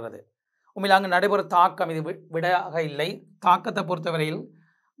காணப்படுகிறது. உண்மையில் அங்கு நடைபெற தாக்கம் இது விடையாக இல்லை. தாக்கத்தை பொறுத்தவரையில்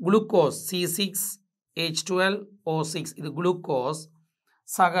குளுக்கோஸ் C6H12O6 இது குளுக்கோஸ்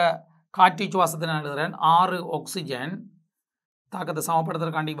சக காற்றி சுவாசத்தின் எழுதுகிறேன் 6 ஆக்சிஜன் தாக்கத்தை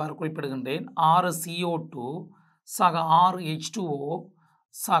சமப்படுத்துவதற்காண்டி இவ்வாறு குறிப்பிடுகின்றேன். 6 CO2 சக 6 H2O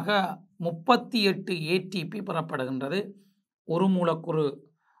சக 38 ATP பெறப்படுகின்றது. ஒரு மூலக்கூறு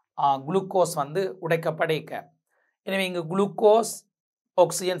குளுக்கோஸ் வந்து உடைக்கப்படைக்க. எனவே இங்கு குளுக்கோஸ்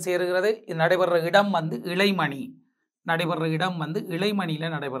ஆக்சிஜன் சேருகிறது. இது நடைபெறுற இடம் வந்து இளைமணி.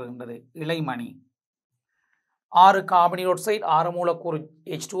 இளைமணியில் நடைபெறுகின்றது. இளைமணி 6 கார்பனீர் ஆக்சைடு 6 மூலக்கூறு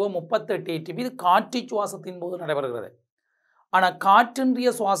H2O 38 ATP இது காற்றி சுவாசத்தின் போது நடைபெறுகிறது. ஆனால் காற்றின்றிய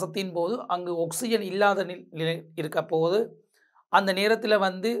சுவாசத்தின் போது அங்கு ஆக்சிஜன் இல்லாத நிலை இருக்க போது அந்த நேரத்தில்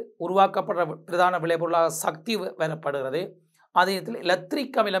வந்து உருவாக்கப்படுற பிரதான விளைபொருளாக சக்தி வரப்படுகிறது. அதே நேரத்தில்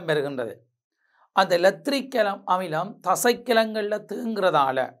எலக்ட்ரிக் அமிலம் பெறுகின்றது. அந்த எலக்ட்ரிக் அமிலம் தசைக்கிழங்களில்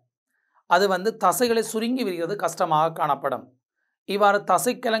தேங்குறதால அது வந்து தசைகளை சுருங்கி விரிகிறது கஷ்டமாக காணப்படும். இவ்வாறு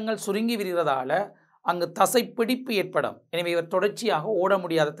தசைக்கிழங்கள் சுருங்கி விரிகிறதால அங்கு தசை பிடிப்பு ஏற்படும். எனவே இவர் தொடர்ச்சியாக ஓட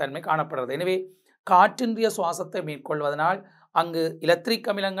முடியாத தன்மை காணப்படுகிறது. எனவே காற்றின்றிய சுவாசத்தை மேற்கொள்வதனால் அங்கு எலக்ட்ரிக்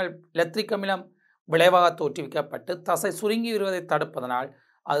அமிலம் விளைவாக தோற்றுவிக்கப்பட்டு தசை சுருங்கி விரிவதை தடுப்பதனால்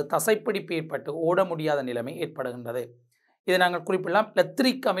அது தசைப்பிடிப்பு ஏற்பட்டு ஓட முடியாத நிலைமை ஏற்படுகின்றது. இதை நாங்கள் குறிப்பிடலாம்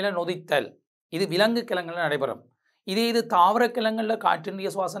எலக்ட்ரிக் அமில நொதித்தல் இது விலங்கு கிழங்குல நடைபெறும். இது தாவர கிழங்குல காற்றின்றிய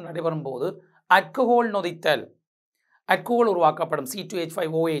சுவாசம் நடைபெறும் போது அல்கஹால் நொதித்தல், அல்கஹால் உருவாக்கப்படும்.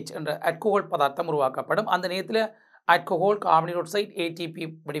 C2H5OH என்ற அல்கஹால் பதார்த்தம் உருவாக்கப்படும். அந்த நேரத்தில் alcohol, carbon di oxide, ATP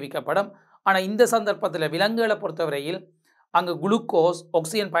விடுவிக்கப்படும். ஆனால் இந்த சந்தர்ப்பத்தில் விலங்குகளை பொறுத்தவரையில் அங்கு குளுக்கோஸ்,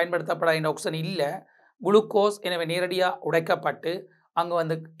 ஆக்சிஜன் பயன்படுத்தப்படாத ஆக்சிஜன் இல்லை, குளுக்கோஸ். எனவே நேரடியாக உடைக்கப்பட்டு அங்கு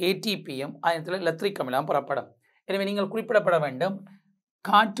வந்து ATPயும் அதனத்தில் லெத்ரிக் அமிலம் புறப்படும். எனவே நீங்கள் குறிப்பிடப்பட வேண்டும்,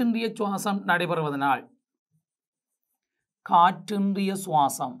 காற்றின்றிய சுவாசம் நடைபெறுவதனால் காற்றின்றிய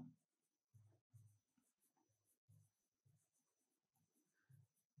சுவாசம்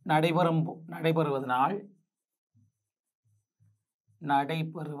நடைபெறுவதால்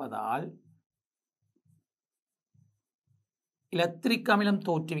இலத்திரிக் அமிலம்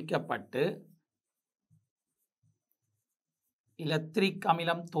தோற்றுவிக்கப்பட்டு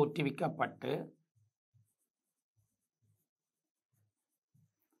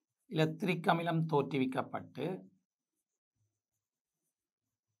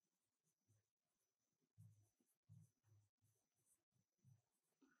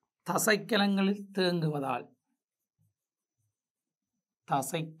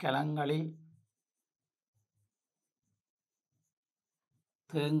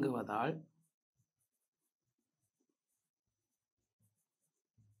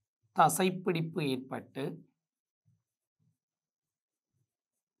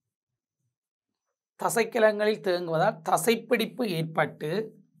தசைக்கலங்களில் தேங்குவதால் தசைப்பிடிப்பு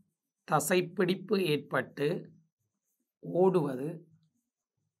ஏற்பட்டு ஓடுவது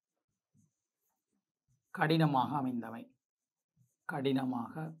கடினமாக அமைந்தவை.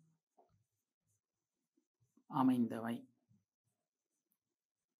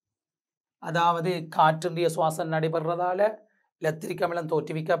 அதாவது காற்றின்றிய சுவாசம் நடைபெறதால லெத்ரிக் அமிலம்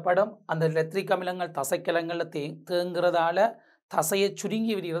தோற்றுவிக்கப்படும். அந்த லெத்ரிக் அமிலங்கள் தசைக்கிழங்களில் தேங்குறதால தசையை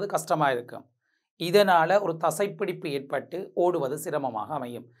சுருங்கி விடுகிறது கஷ்டமாக இருக்கும். இதனால் ஒரு தசைப்பிடிப்பு ஏற்பட்டு ஓடுவது சிரமமாக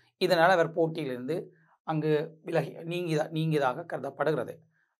அமையும். இதனால் அவர் போட்டியிலிருந்து அங்கு நீங்கியதாக கருதப்படுகிறது.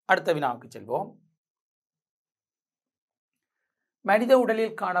 அடுத்த வினாவுக்கு செல்வோம். மனித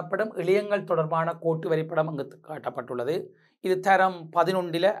உடலில் காணப்படும் இழையங்கள் தொடர்பான கோட்டு வரைபடம் அங்கு காட்டப்பட்டுள்ளது. இது தரம்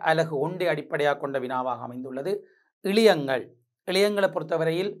 11 அலகு 1 அடிப்படையாக கொண்ட வினாவாக அமைந்துள்ளது. இழையங்களை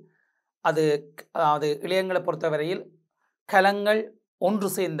பொறுத்தவரையில் கலங்கள் ஒன்று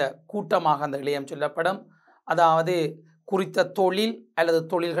சேர்ந்த கூட்டமாக அந்த இழையம் சொல்லப்படும். அதாவது குறித்த தொழில் அல்லது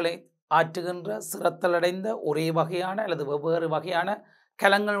தொழில்களை ஆற்றுகின்ற சிரத்தலடைந்த ஒரே வகையான அல்லது வெவ்வேறு வகையான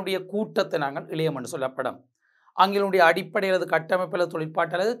கலங்களுடைய கூட்டத்தை நாங்கள் இழையம் என்று சொல்லப்படும். அங்களுடைய அடிப்படை அல்லது கட்டமைப்பு அல்லது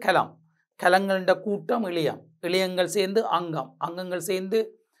தொழிற்பாட்டு அல்லது கலங்களின் கூட்டம் இழையங்கள் சேர்ந்து அங்கங்கள் சேர்ந்து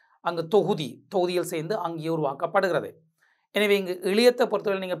அங்கு தொகுதிகள் சேர்ந்து அங்கே உருவாக்கப்படுகிறது. எனவே இங்கு இழையத்தை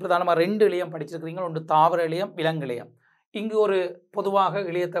பொறுத்தவரை நீங்கள் பிரதானமாக 2 இழையம் படிச்சிருக்கிறீங்க. ஒன்று தாவர இழையம், விலங்கு இழையம். இங்கு ஒரு பொதுவாக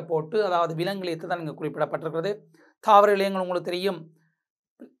இழையத்தை போட்டு, அதாவது விலங்கு இழையத்தை தான் இங்கு குறிப்பிடப்பட்டிருக்கிறது. தாவர இழையங்கள் உங்களுக்கு தெரியும்,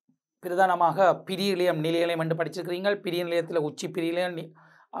 பிரதானமாக பிரிய இழையம், நிலை இழையம் என்று படிச்சிருக்கிறீர்கள். பிரிய நிலையத்தில் உச்சி பிரியிலையம்,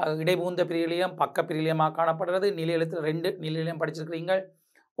 இடைபூந்த பிரியிலையம், பக்க பிரியிலையமாக காணப்படுகிறது. நிலையத்தில் 2 நிலையிலையும் படிச்சிருக்கிறீர்கள்.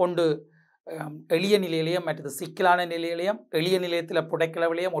 ஒன்று எளிய நிலையிலையம், மற்றது சிக்கலான நிலையிலையம். எளிய நிலையத்தில்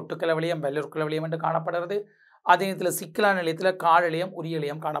புடைக்கிளவிலையம், ஒட்டுக்கிளவிலையம், வெள்ளூர்கிளவிலையம் என்று காணப்படுகிறது. அதே நேரத்தில் சிக்கலான நிலையத்தில் கால் இழையம், உரிய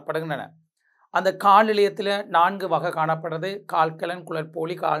இழையம் காணப்படுகின்றன. அந்த கால் இழையத்தில் 4 வகை காணப்படுறது. கால்கலன்,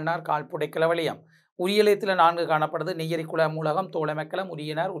 குழற்போலி, கால்நார், கால் புடைக்கிளவிலையம். உரிய இழையத்தில் 4 காணப்படுறது. நெய்யரி குல மூலகம், தோளமைக்கலம்,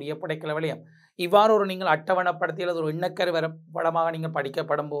 உரியனார், உரிய புடைக்கிளவிலையம். இவ்வாறு ஒரு நீங்கள் அட்டவணைப்படுத்தி அல்லது ஒரு எண்ணக்கரு படமாக நீங்கள்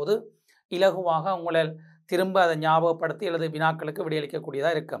படிக்கப்படும் போது இலகுவாக உங்களால் திரும்ப அதை ஞாபகப்படுத்தி அல்லது வினாக்களுக்கு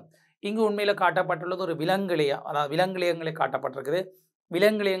விடையளிக்கக்கூடியதாக இருக்கும். இங்கு உண்மையில் காட்டப்பட்டுள்ளது ஒரு விலங்கிழையம், அதாவது விலங்கிழையங்களை காட்டப்பட்டிருக்குது.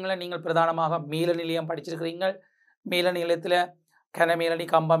 விலங்கிழையங்களை நீங்கள் பிரதானமாக மீள நிலையம் படிச்சிருக்கிறீர்கள். மீள நிலையத்தில் கனமேலனி,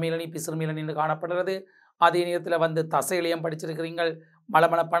 கம்பமேலனி, பிசிறு மேலனி என்று காணப்படுகிறது. அதே நேரத்தில் வந்து தசை இழையம் படிச்சிருக்கிறீர்கள்.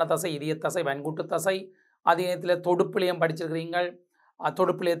 மலமளப்பான தசை, இதய தசை, வன்கூட்டு தசை. அதே நேரத்தில் தொடுப்பிழையம் படிச்சிருக்கிறீர்கள்.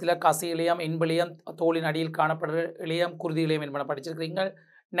 தொடுப்பிழையத்தில் கசி இழையம், இன்பிழையம், தோலின் அடியில் காணப்படுற இழையம், குருதி இழையம் என்பன படிச்சிருக்கிறீர்கள்.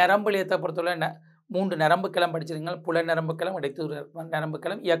 நரம்பு இழையத்தை பொறுத்தவரை 3 நரம்புக்கிழம் படிச்சிருக்கீங்கள். புல நரம்புக்கிழம், இடைத்தூர்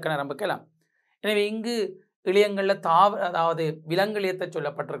நரம்புக்கிழம், இயக்க நரம்புக்கிழம். எனவே இங்கு இழையங்களில் அதாவது விலங்கு இழையத்தை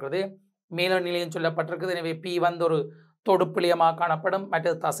சொல்லப்பட்டிருக்கிறது, மேல நிலையம் சொல்லப்பட்டிருக்குது. எனவே பி வந்து ஒரு தொடுப்பிழையமாக காணப்படும்.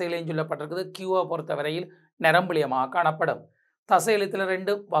 மற்றது தசை இழையம் சொல்லப்பட்டிருக்குது. கியூவை பொறுத்தவரையில் நரம்பிழையமாக காணப்படும். தசை இழையத்தில்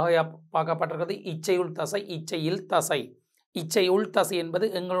 2 வகையாக பார்க்கப்பட்டிருக்கிறது. இச்சையுள் தசை, இச்சையில் தசை. இச்சையுள் தசை என்பது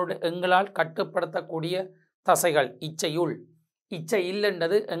எங்களால் கட்டுப்படுத்தக்கூடிய தசைகள். இச்சையில்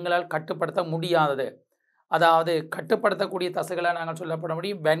என்றது எங்களால் கட்டுப்படுத்த முடியாதது. அதாவது கட்டுப்படுத்தக்கூடிய தசைகளை நாங்கள் சொல்லப்பட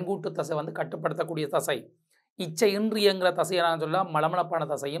முடியும். வெண்கூட்டு தசை வந்து கட்டுப்படுத்தக்கூடிய தசை. இச்சையின்றியங்கிற தசையை நாங்கள் சொல்லலாம். மலமளப்பான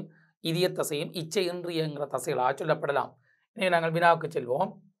தசையும் இதய தசையும் இச்சையின்றியங்கிற தசைகளாக சொல்லப்படலாம். எனவே நாங்கள் வினாவுக்கு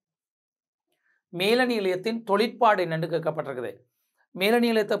செல்வோம். மேலணி இழையத்தின் தொழிற்பாடு என்னென்று கேட்கப்பட்டிருக்குது.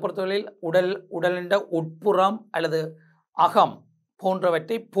 மேலணிலத்தை பொறுத்தவரையில் உடலின் உட்புறம் அல்லது அகம்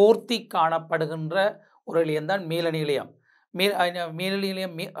போன்றவற்றை போர்த்தி காணப்படுகின்ற ஒரு இழையம்தான் மேலணிலியம்.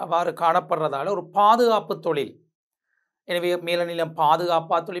 மேலணிலியம் அவ்வாறு காணப்படுறதால ஒரு பாதுகாப்பு தொழில். எனவே மேலணிலம்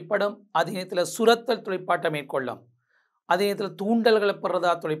பாதுகாப்பாக தொழிற்படும். அதே நேரத்தில் சுரத்தல் தொழிற்பாட்டை மேற்கொள்ளும். அதே நேரத்தில் தூண்டல்களை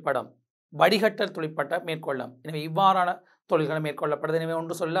பெறதா தொழிற்படும். வடிகட்டல் தொழிற்பாட்டை மேற்கொள்ளும். எனவே இவ்வாறான தொழில்களை மேற்கொள்ளப்படுது. எனவே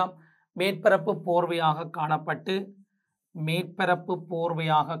ஒன்று சொல்லலாம், மேற்பரப்பு போர்வையாக காணப்பட்டு மேற்பரப்பு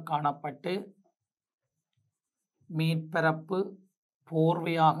போர்வையாக காணப்பட்டு மேற்பரப்பு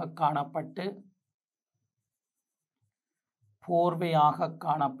போர்வையாக காணப்பட்டு போர்வையாக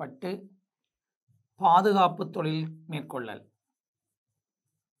காணப்பட்டு பாதுகாப்பு தொழில் மேற்கொள்ளல்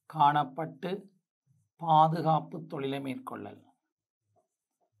காணப்பட்டு பாதுகாப்பு தொழிலை மேற்கொள்ளல்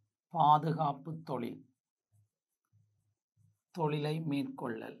பாதுகாப்பு தொழிலை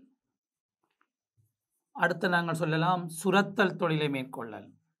மேற்கொள்ளல். அடுத்து நாங்கள் சொல்லலாம் சுரத்தல் தொழிலை மேற்கொள்ளல்.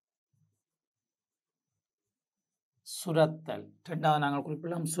 சுரத்தல் இரண்டாவது நாங்கள்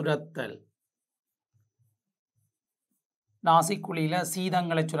குறிப்பிடலாம் சுரத்தல். நாசிக்குழியில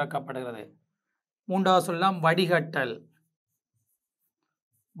சீதங்களை சுரக்கப்படுகிறது. மூன்றாவது சொல்லலாம் வடிகட்டல்.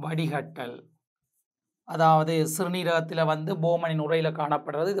 வடிகட்டல் அதாவது சிறுநீரகத்தில் வந்து போமனின் உரையில்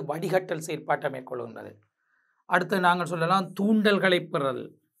காணப்படுறது. இது வடிகட்டல் செயற்பாட்டை மேற்கொள்கின்றது. அடுத்து நாங்கள் சொல்லலாம் தூண்டல்களை பெறல்.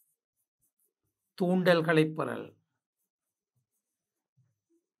 தூண்டல்களை பெறல்.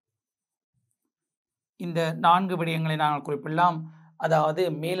 இந்த 4 விடயங்களை நாங்கள் குறிப்பிடலாம். அதாவது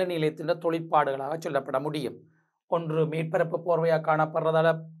மேலநிலையத்தின் தொழிற்பாடுகளாக சொல்லப்பட முடியும். ஒன்று மேற்பரப்பு போர்வையாக காணப்படுறதால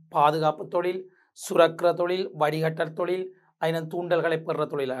பாதுகாப்பு தொழில், சுரக்கிற தொழில், வடிகட்டல் தொழில், அதன் தூண்டல்களை பெறுற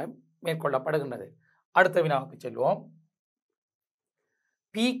தொழிலாக மேற்கொள்ளப்படுகின்றது. அடுத்த வினாவுக்கு செல்வோம்.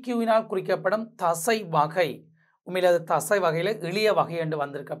 PQவினால் குறிக்கப்படும் தசை வகை. உண்மையில் அது தசை வகையில் எளிய வகை என்று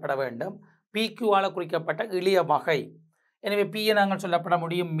வந்திருக்கப்பட வேண்டும். PQவால் குறிக்கப்பட்ட எளிய வகை. எனவே Pயை நாங்கள் சொல்லப்பட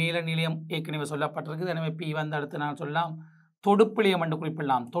முடியும். மேலநிலையம் ஏற்கனவே சொல்லப்பட்டிருக்குது. எனவே P வந்து அடுத்து நாங்கள் சொல்லலாம் தொடுப்பிழையம் என்று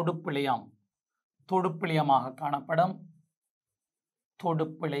குறிப்பிடலாம். தொடுப்பிழையம் தொடுப்பிழையமாக காணப்படும்.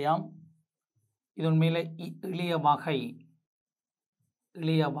 தொடுப்பிழையம் இது உண்மையில் எளிய வகை.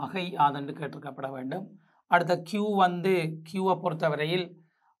 எளிய வகை யாதென்று கேட்டிருக்கப்பட வேண்டும். அடுத்த Q வந்து Qவை பொறுத்தவரையில்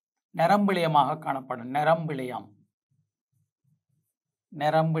நரம்பிழையமாக காணப்படும்.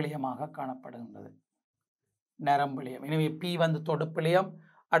 நரம்பிழையமாக காணப்படுகின்றது. நரம்பிழையம். எனவே P வந்து தொடுப்பிழையம்.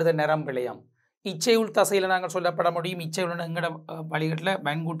 அடுத்த நரம்பிழையம். இச்சையுள் தசையில் நாங்கள் சொல்லப்பட முடியும். இச்சையுள்ள எங்கட வழிகளில்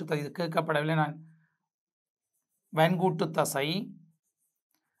வன்கூட்டு தசை கேட்கப்படவில்லை. நான் வன்கூட்டு தசை.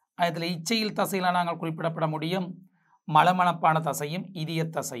 அதில் இச்சையில் தசையில் நாங்கள் குறிப்பிடப்பட முடியும். மலமளப்பான தசையும் இதய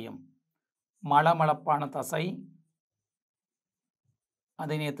தசையும். மலமளப்பான தசை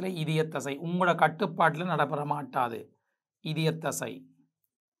அதே நேரத்தில் இதய தசை உங்களோட கட்டுப்பாட்டில் நடைபெற மாட்டாது. இதய தசை.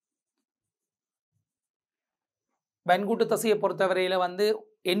 வன்கூட்டு தசையை பொறுத்தவரையில் வந்து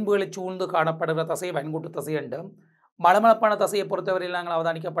என்புகளை சூழ்ந்து காணப்படுகிற தசையை வன்கூட்டு தசை என்றும், மலமளப்பான தசையை பொறுத்தவரையில் நாங்கள்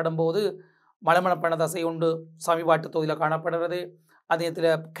அவதானிக்கப்படும் போது மலமளப்பான தசை உண்டு சமிபாட்டு தொகுதியில் காணப்படுகிறது. அதே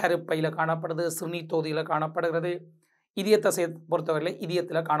நேரத்தில் கருப்பையில் காணப்படுது. சிறுநீர் தொகுதியில் காணப்படுகிறது. இதய தசையை பொறுத்தவரையில்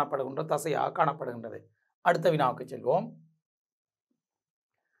இதயத்தில் காணப்படுகின்ற தசையாக காணப்படுகின்றது. அடுத்த வினாவுக்கு செல்வோம்.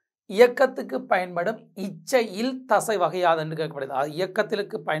 இயக்கத்துக்கு பயன்படும் இச்சையில் தசை வகையாது என்று கேட்கப்படுது. அது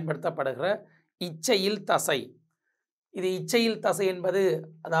இயக்கத்திற்கு பயன்படுத்தப்படுகிற இச்சையில் தசை. இது இச்சையில் தசை என்பது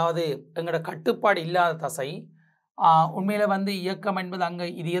அதாவது எங்களோட கட்டுப்பாடு இல்லாத தசை. உண்மையில் வந்து இயக்கம் என்பது அங்கே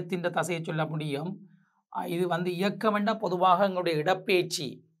இதயத்தின் தசையை சொல்ல முடியும். இது வந்து இயக்கம் என்றால் பொதுவாக எங்களுடைய இடப்பெயர்ச்சி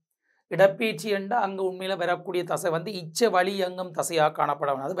என்றால் அங்கே உண்மையில் வரக்கூடிய தசை வந்து இச்சை வழி இயங்கும் தசையாக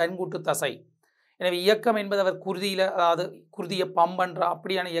காணப்படும். அது வன்கூட்டு தசை. எனவே இயக்கம் என்பது அவர் குருதியில் அதாவது குருதியை பம்பன்ற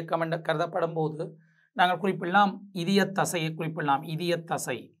அப்படியான இயக்கம் என்று கருதப்படும் போது நாங்கள் குறிப்பிடலாம் இதய தசையை குறிப்பிடலாம்.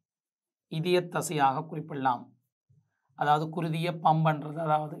 இதய தசையாக குறிப்பிடலாம். அதாவது குருதியை பம்பன்றது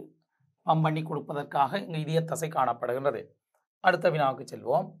அதாவது பம்பண்ணி கொடுப்பதற்காக இங்கே இதய தசை காணப்படுகின்றது. அடுத்த வினாவுக்கு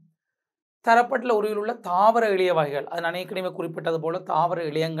செல்வோம். தரப்பட்டுள்ள உருவில் உள்ள தாவர இழைய வகைகள். அது நான் ஏற்கனவே குறிப்பிட்டது போல தாவர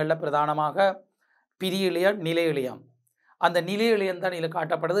இழையங்களில் பிரதானமாக பிரிய இழையம், நிலை இழையம். அந்த நிலை இழையம் தான் இதில்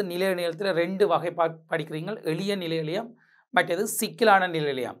காட்டப்படுது. நிலை இழையத்தில் 2 வகை படிக்கிறீங்க. எளிய நிலை இழையம், மற்றது சிக்கலான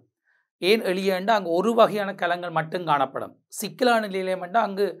நிலை இழையம். ஏன் எளிய என்றால் அங்கு ஒரு வகையான கலங்கள் மட்டும் காணப்படும். சிக்கலான நிலை இழையம் என்றால்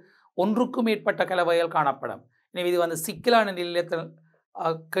அங்கு ஒன்றுக்கும் மேற்பட்ட கலவைகள் காணப்படும். எனவே இது வந்து சிக்கலான நிலையத்தில்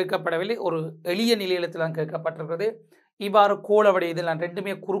கேட்கப்படவில்லை, ஒரு எளிய நிலையத்தில் தான் கேட்கப்பட்டிருக்கிறது. இவ்வாறு கோளவடி இதில் நான்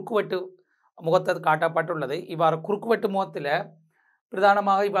 2மே குறுக்குவெட்டு முகத்தை காட்டப்பட்டுள்ளது. இவ்வாறு குறுக்குவெட்டு முகத்தில்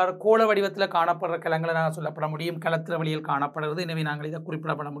பிரதானமாக இவ்வாறு கோள வடிவத்தில் காணப்படுற கலங்களை நாங்கள் சொல்லப்பட முடியும். களத்திர வழியில் காணப்படுகிறது. எனவே நாங்கள் இதை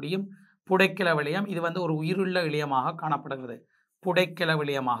குறிப்பிடப்பட முடியும். புடைக்கிள விளையம். இது வந்து ஒரு உயிருள்ள இழையமாக காணப்படுகிறது. புடைக்கிள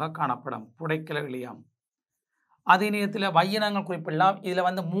விளையமாக காணப்படும். புடைக்கிள விளையம். அதே நேரத்தில் வைய நாங்கள் குறிப்பிடலாம். இதில்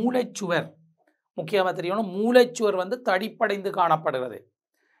வந்து மூளைச்சுவர் முக்கியமாக தெரியணும், மூளைச்சுவர் வந்து தடிப்படைந்து காணப்படுகிறது.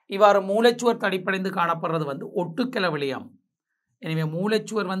 இவ்வாறு மூளைச்சுவர் தடிப்படைந்து காணப்படுறது வந்து ஒட்டுக்கல விளியம். எனவே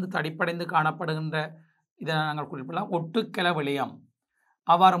மூளைச்சுவர் வந்து தடிப்படைந்து காணப்படுகின்ற இதை நாங்கள் குறிப்பிடலாம் ஒட்டுக்கல விளியம்.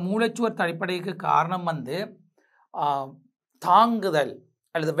 அவ்வாறு மூளைச்சுவர் தடிப்படைக்கு காரணம் வந்து தாங்குதல்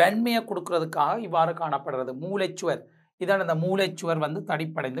அல்லது வெண்மையை கொடுக்கறதுக்காக இவ்வாறு காணப்படுகிறது மூளைச்சுவர். இதான் அந்த மூளைச்சுவர் வந்து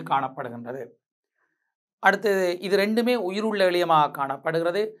தடிப்படைந்து காணப்படுகின்றது. அடுத்தது இது ரெண்டுமே உயிருள்ள இழையமாக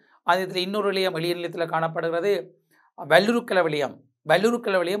காணப்படுகிறது. அதே இன்னொரு இழையம் எளிய நிலையத்தில் காணப்படுகிறது வெள்ளுருக்கல விளியம்.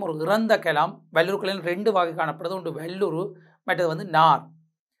 வெள்ளுருக்கல விளியம் ஒரு இறந்த கிளம். வெள்ளுருக்கலையில் 2 வகை காணப்படுது. ஒன்று வெள்ளுரு, மற்றது வந்து நார்.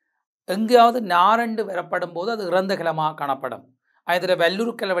 எங்கேயாவது நாரண்டு வரப்படும் போது அது இறந்த கிளமாக காணப்படும். அதில்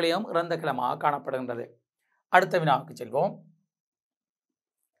வெள்ளுருக்கல விளியம் இறந்த கிளமாக காணப்படுகின்றது. அடுத்த வினாவுக்கு செல்வோம்.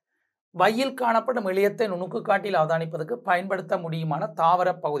 வையில் காணப்படும் இழையத்தை நுணுக்கு காட்டில் அவதானிப்பதற்கு பயன்படுத்த முடியுமான தாவர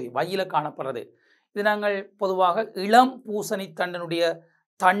பகுதி வையில காணப்படுறது. இது நாங்கள் பொதுவாக இளம் பூசணி தண்டினுடைய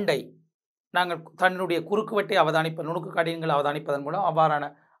தண்டை நாங்கள் தன்னுடைய குறுக்குவெட்டை அவதானிப்ப நுணுக்கு காட்டியங்கள் அவதானிப்பதன் மூலம் அவ்வாறான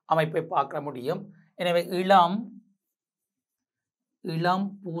அமைப்பை பார்க்க முடியும். எனவே இளம்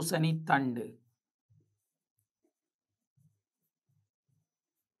பூசணி தண்டு,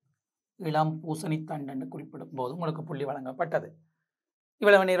 இளம் பூசணி தண்டு என்று குறிப்பிடும் போது உங்களுக்கு புள்ளி வழங்கப்பட்டது.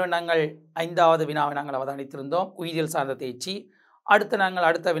 இவ்வளவு நேரம் நாங்கள் 5வது வினாவை நாங்கள் அவதானித்திருந்தோம், உயிரியல் சார்ந்த தேர்ச்சி. அடுத்து நாங்கள்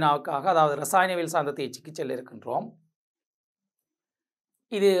அடுத்த வினாவுக்காக, அதாவது ரசாயனவியல் சார்ந்த தேர்ச்சிக்கு செல்ல இருக்கின்றோம்.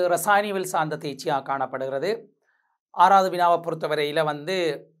 இது ரசாயனவியல் சார்ந்த தேர்ச்சியாக காணப்படுகிறது. 6வது வினாவை பொறுத்தவரையில் வந்து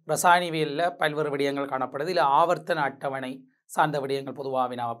ரசாயனவியலில் பல்வேறு விடயங்கள் காணப்படுது. இல்லை ஆவர்த்தன அட்டவணை சார்ந்த விடயங்கள் பொதுவாக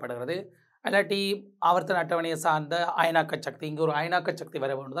வினாவப்படுகிறது. அல்லாட்டி ஆவர்த்தன அட்டவணையை சார்ந்த அயனாக்க சக்தி, இங்கே ஒரு அயனாக்க சக்தி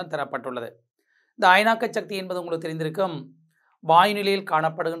வர வேண்டும் தான் தரப்பட்டுள்ளது. இந்த அயனாக்க சக்தி என்பது உங்களுக்கு தெரிந்திருக்கும், வாயு நிலையில்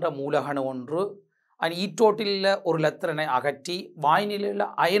காணப்படுகின்ற மூலகணு ஒன்று ஈற்றோட்டில் ஒரு இலத்திரனை அகற்றி வாயு நிலையில்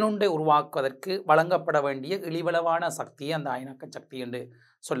அயனொன்றை உருவாக்குவதற்கு வழங்கப்பட வேண்டிய இழிவளவான சக்தி அந்த அயனாக்க சக்தி என்று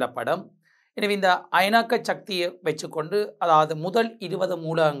சொல்லப்படும். எனவே இந்த அயனாக்க சக்தியை வச்சுக்கொண்டு, அதாவது முதல் 20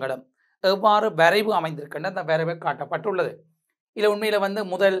 மூலகங்களும் எவ்வாறு வரைவு அமைந்திருக்கின்ற அந்த வரைவை காட்டப்பட்டுள்ளது. இதில் உண்மையில் வந்து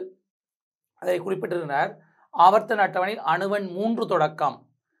முதல் அதை குறிப்பிட்டிருக்கிறார், ஆவர்த்தன அட்டவணையில் அணுவன் 3 தொடக்கம்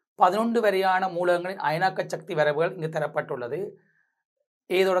 11 வரையான மூலகங்களின் அயனாக்க சக்தி வரைவுகள் இங்கு தரப்பட்டுள்ளது.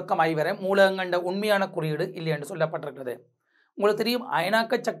 ஏ தொடக்கம் ஐ வரை மூலகங்கள உண்மையான குறியீடு இல்லை என்று சொல்லப்பட்டிருக்கிறது. உங்களுக்கு தெரியும்,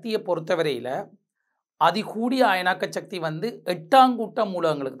 அயனாக்க சக்தியை பொறுத்தவரையில் அதிகூடிய அயனாக்க சக்தி வந்து 8ஆம் கூட்ட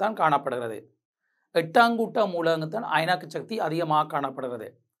மூலகங்களுக்கு தான் காணப்படுகிறது. 8ஆம் கூட்ட மூலகங்களுக்கு தான் அயனாக்க சக்தி அதிகமாக காணப்படுகிறது.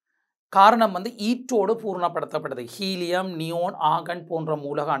 காரணம் வந்து ஈற்றோடு பூர்ணப்படுத்தப்பட்டது. ஹீலியம், நியோன், ஆகன் போன்ற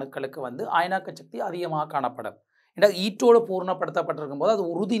மூலக அணுக்களுக்கு வந்து அயனாக்க சக்தி அதிகமாக காணப்படும். ஏன்னா ஈற்றோடு பூர்ணப்படுத்தப்பட்டிருக்கும் போது அது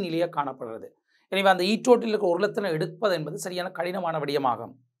உறுதி நிலையாக காணப்படுகிறது. எனவே அந்த ஈற்றோட்டில் இருக்க ஒரு இலத்திரனை எடுப்பது என்பது சரியான கடினமான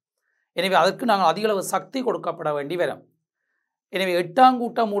விடயமாகும். எனவே அதற்கு நாங்கள் அதிக அளவு சக்தி கொடுக்கப்பட வேண்டி வரும். எனவே 8ஆம்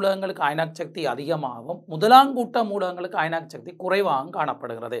கூட்ட மூலகங்களுக்கு அயனாக்க சக்தி அதிகமாகவும் முதலாம் கூட்ட மூலகங்களுக்கு அயனாக்க சக்தி குறைவாகவும்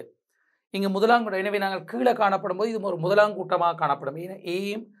காணப்படுகிறது. இங்கு முதலாம் கூட்டம், எனவே நாங்கள் கீழே காணப்படும் போது இது ஒரு முதலாம் கூட்டமாக காணப்படும்.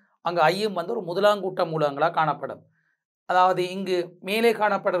 ஏயும் அங்கு ஐயும் வந்து ஒரு முதலாம் கூட்ட மூலகங்களாக காணப்படும். அதாவது இங்கு மேலே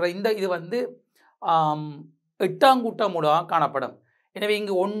காணப்படுற இந்த இது வந்து 8ஆம் கூட்ட மூலமாக காணப்படும். எனவே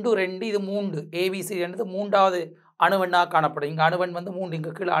இங்கு 1, 2 இது 3 ஏபிசி என்பது 3வது அணுவெண்ணாக காணப்படும். இங்கு அணுவன் வந்து 3,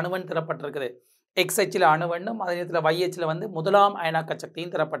 இங்கு கீழே அணுவன் தரப்பட்டிருக்குது. எக்ஸ்ஹெச்சில் அணுவெண்ணும் அதே நேரத்தில் வைஹெச்சில் வந்து முதலாம் அயனாக்க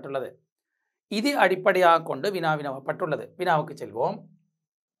சக்தியும் தரப்பட்டுள்ளது. இது அடிப்படையாக கொண்டு வினாவினப்பட்டுள்ளது. வினாவுக்கு செல்வோம்.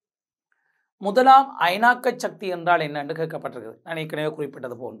 முதலாம் அயனாக்க சக்தி என்றால் என்ன என்று கேட்கப்பட்டிருக்கிறது. நான் ஏற்கனவே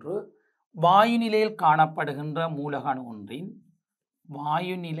குறிப்பிட்டது போன்று வாயு நிலையில் காணப்படுகின்ற மூலக அணு ஒன்றின்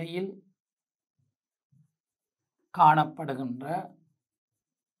வாயு நிலையில் காணப்படுகின்ற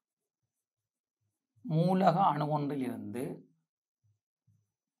மூலக அணு ஒன்றிலிருந்து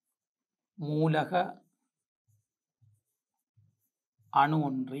மூலக அணு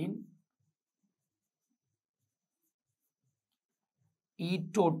ஒன்றின்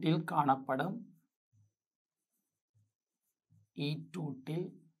ஈற்றோட்டில் காணப்படும்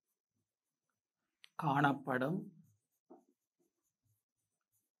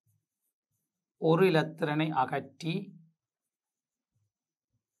ஒரு இலத்திரனை அகற்றி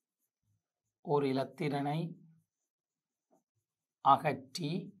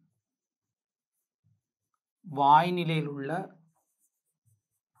வாயு நிலையில்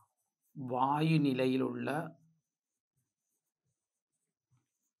உள்ள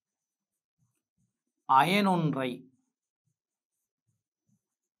அயனொன்றை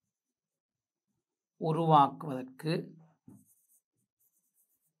உருவாக்குவதற்கு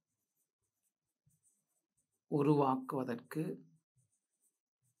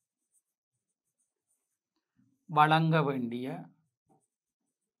வழங்க வேண்டிய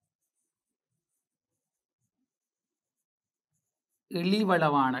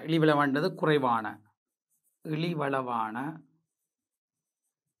இழிவளவானது குறைவான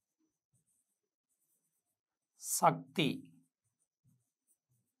சக்தி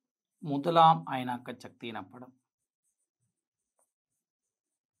முதலாம் அயனாக்க சக்தி எனப்படும்.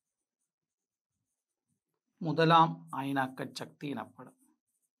 முதலாம் அயனாக்க சக்தி எனப்படும்.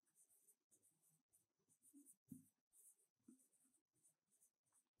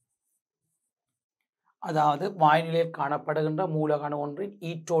 அதாவது வாயுநிலையில் காணப்படுகின்ற மூலக அணு ஒன்றின்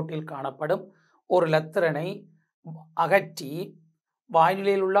ஈற்றோட்டில் காணப்படும் ஒரு இலத்திரனை அகற்றி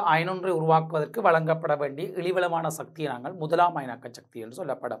வாயுநிலையில் உள்ள அயனொன்றை உருவாக்குவதற்கு வழங்கப்பட வேண்டிய இழிவளமான சக்தியை நாங்கள் முதலாம் அயனாக்க சக்தி என்று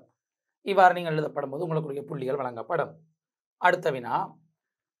சொல்லப்படும். இவ்வாறு நீங்கள் எழுதப்படும் போது உங்களுக்குரிய புள்ளிகள் வழங்கப்படும். அடுத்த வினா,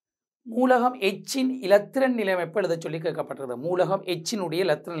 மூலகம் எச்சின் இலத்திரன் நிலையமைப்பு எழுத சொல்லி கேட்கப்பட்டது. மூலகம் எச்சினுடைய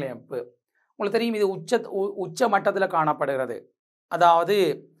இலத்திரன் நிலையமைப்பு உங்களுக்கு தெரியும், இது உச்ச மட்டத்தில் காணப்படுகிறது. அதாவது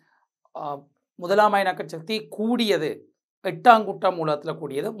முதலாம் அயனாக்க சக்தி கூடியது 8ஆம் கூட்டம் மூலத்தில்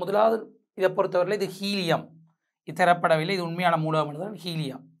கூடியது. முதலாவது இதை பொறுத்தவரையில் இது ஹீலியம், இது தரப்படவில்லை, இது உண்மையான மூலகம்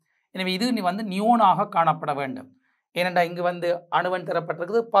ஹீலியம். எனவே இது நியோனாக காணப்பட வேண்டும். ஏனென்றால் இங்கு அணுவன்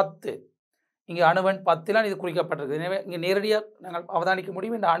தரப்பட்டிருக்குது 10, இங்கே அணுவன் 10 இது குறிக்கப்பட்டிருக்குது. எனவே இங்கே நேரடியாக நாங்கள் அவதானிக்க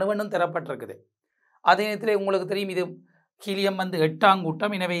முடியும், இந்த அணுவனும் தரப்பட்டிருக்குது. அதே நேரத்தில் உங்களுக்கு தெரியும் இது ஹீலியம் 8ஆம்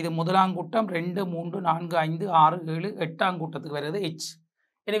கூட்டம். எனவே இது முதலாம் கூட்டம் 2, 3, 4, 5, 6, 7, 8ஆம் கூட்டத்துக்கு வருகிறது H.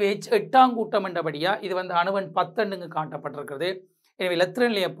 எனவே H 8ஆம் கூட்டம் என்றபடியா இது அணுவன் 10 இங்கு காட்டப்பட்டிருக்கிறது. எனவே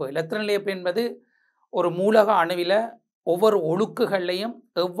இலத்திரன் நிலையப்பு என்பது ஒரு மூலக அணுவில ஒவ்வொரு ஒழுக்குகளையும்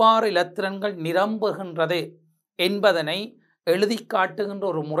எவ்வாறு இலத்திரன்கள் நிரம்புகின்றது என்பதனை எழுதி காட்டுகின்ற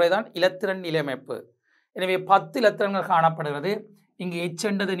ஒரு முறைதான் இலத்திரன் நிலையமைப்பு. எனவே 10 இலத்திரன்கள் காணப்படுகிறது. இங்கு H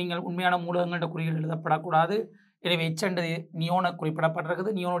என்றது நீங்கள் உண்மையான மூலகங்களோட குறியீடு எழுதப்படக்கூடாது. எனவே H என்றது நியோனை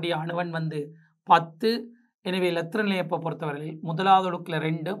குறிப்பிடப்பட்டிருக்குது. நியோனுடைய அணுவன் 10. எனவே இலத்திரன் நிலையப்பை பொறுத்தவரையில் முதலாவது ஒழுக்கில்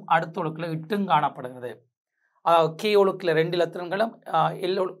 2, அடுத்த ஒழுக்கில் 8 காணப்படுகிறது. அதாவது கே ஒழுக்கில் 2 இலத்திரன்களும்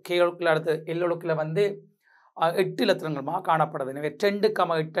கே ஒழுக்கில் அடுத்து எல் ஒழுக்கில் 8 இலத்திரங்களுமாக காணப்படுது. எனவே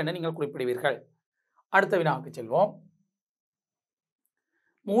 2,8 நீங்கள் குறிப்பிடுவீர்கள். அடுத்த வினாவுக்கு செல்வோம்.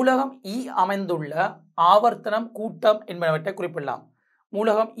 மூலகம் E அமைந்துள்ள ஆவர்த்தனம் கூட்டம் என்பனவற்றை குறிப்பிடலாம்.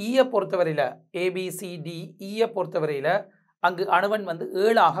 மூலகம் ஈயை பொறுத்தவரையில் ABCD ஈயை பொறுத்தவரையில் அங்கு அணுவன்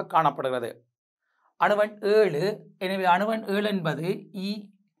 7ஆக காணப்படுகிறது. அணுவன் 7. எனவே அணுவன் 7 என்பது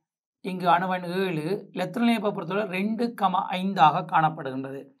இங்கு அணுவன் 7 இலத்திரன் நிலையப்பை பொறுத்தவரை 2,5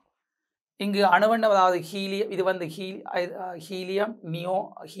 காணப்படுகின்றது. இங்கு அணுவன் அதாவது ஹீலியம், இது helium,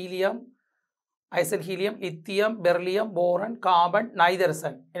 helium, ஐசோஹீலியம், lithium, beryllium, போரன், carbon,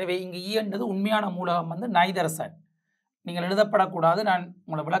 நைதரசன். எனவே இங்கு ஈ என்பது உண்மையான மூலகம் நைதரசன். நீங்கள் எழுதப்படக்கூடாது, நான்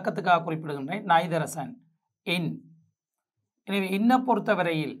உங்களை விளக்கத்துக்காக குறிப்பிடுகின்றேன். நைதரசன் என். எனவே என்னை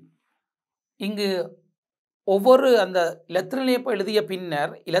பொறுத்தவரையில் இங்கு ஒவ்வொரு அந்த இலத்திரன் நிலையப்பை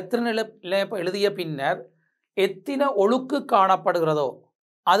எழுதிய பின்னர் எத்தனை ஒழுக்கு காணப்படுகிறதோ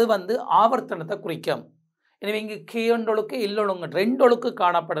அது ஆவர்த்தனத்தை குறிக்கும். எனவே இங்கு கே ஒழுக்கு எல்லொழுங்கு 2 ஒழுக்கு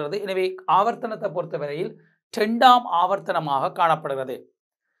காணப்படுகிறது. எனவே ஆவர்த்தனத்தை பொறுத்தவரையில் 2ஆம் ஆவர்த்தனமாக காணப்படுகிறது.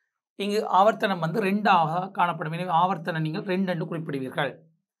 இங்கு ஆவர்த்தனம் 2ஆக காணப்படும். எனவே ஆவர்த்தனம் நீங்கள் 2 என்று குறிப்பிடுவீர்கள்.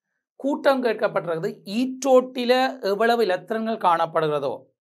 கூட்டம் கேட்கப்பட்டிருக்கிறது. ஈற்றோட்டில எவ்வளவு இலத்திரன்கள் காணப்படுகிறதோ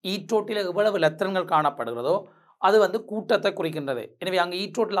அது கூட்டத்தை குறிக்கின்றது. எனவே அங்கு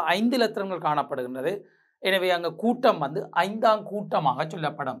ஈற்றோட்டில் 5 இலத்திரன்கள் காணப்படுகின்றது. எனவே அங்கு கூட்டம் 5ஆம் கூட்டமாக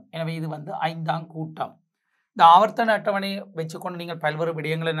சொல்லப்படும். எனவே இது 5ஆம் கூட்டம். இந்த ஆவர்த்தன அட்டவணையை வச்சுக்கொண்டு நீங்கள் பல்வேறு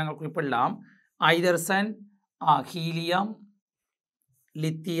விடயங்களை நாங்கள் குறிப்பிடலாம். ஐதரசன், helium,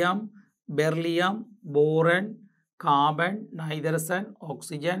 lithium, beryllium, போரன், carbon, நைதரசன்,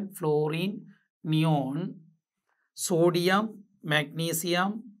 oxygen, fluorine, neon, sodium,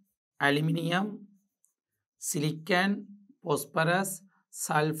 magnesium, aluminium, silicon, phosphorus,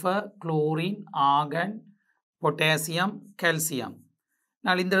 sulphur, chlorine, organ, potassium, calcium.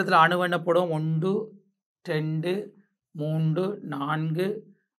 நான் இந்த இடத்துல அணுவெண்ணப்படும் 1, 2, 3, 4,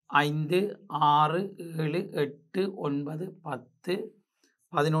 5, 6, 7, 8, 9, 10,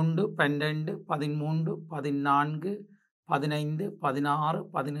 11, 12, 13, 14, 15, 16,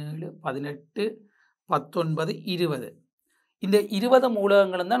 17, 18, 19, 20. இந்த 20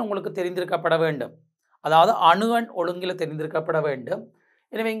 மூலகங்களும் தான் உங்களுக்கு தெரிந்திருக்கப்பட வேண்டும். அதாவது அணுவன் ஒழுங்கில் தெரிந்திருக்கப்பட வேண்டும்.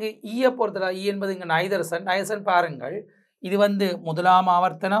 எனவே இங்கு ஈயை பொறுத்தவரை ஈ என்பது இங்கு நைதரசன் பாருங்கள். இது முதலாம்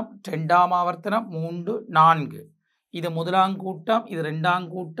ஆவர்த்தனம், 2ஆம் ஆவர்த்தனம், 3, 4. இது முதலாம் கூட்டம், இது 2ஆம்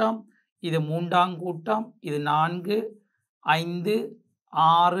கூட்டம், இது 3ஆம் கூட்டம், இது 4, 5,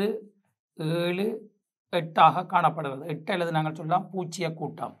 6, 7, 8ஆக காணப்படுகிறது. 8 அல்லது நாங்கள் சொல்லலாம் பூச்சிய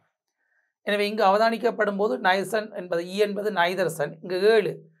கூட்டம். எனவே இங்கு அவதானிக்கப்படும் போது நைதரசன் என்பது ஈ என்பது நைதரசன். இங்கு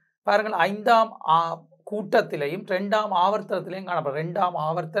 7 பாருங்கள் 5ஆம் கூட்டத்திலையும் 2ஆம் ஆவர்த்தனத்திலையும் காணப்படுகிறது. 2ஆம்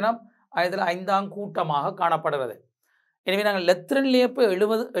ஆவர்த்தனம் அதில் 5ஆம் கூட்டமாக காணப்படுகிறது. எனவே நாங்கள் இலத்திரன் நிலையப்பை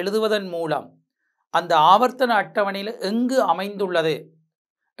எழுதுவதன் மூலம் அந்த ஆவர்த்தன அட்டவணையில் எங்கு அமைந்துள்ளது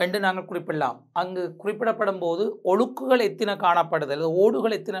என்று நாங்கள் குறிப்பிடலாம். அங்கு குறிப்பிடப்படும் போது ஒழுக்குகள் எத்தனை காணப்படுது அல்லது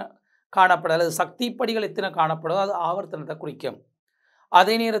ஓடுகள் எத்தனை காணப்படுது அல்லது சக்திப்படிகள் எத்தனை காணப்படுதோ அது ஆவர்த்தனத்தை குறிக்கும்.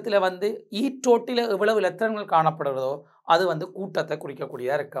 அதே நேரத்தில் வந்து ஈற்றோட்டில் எவ்வளவு இலத்திரங்கள் காணப்படுறதோ அது வந்து கூட்டத்தை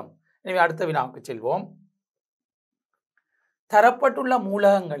குறிக்கக்கூடியதாக இருக்கும். எனவே அடுத்த வினாவுக்கு செல்வோம். தரப்பட்டுள்ள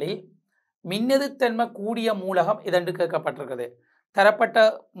மூலகங்களில் மின்னெதிர்த்தன்மை கூடிய மூலகம் இதென்று கேட்கப்பட்டிருக்குது. தரப்பட்ட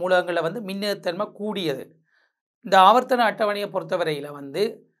மூலகங்களில் வந்து மின்னெதிர்த்தன்மை கூடியது. இந்த ஆவர்த்தன அட்டவணையை பொறுத்தவரையில் வந்து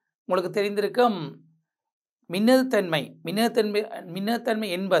உங்களுக்கு தெரிந்திருக்கும் மின்னெதிர்த்தன்மை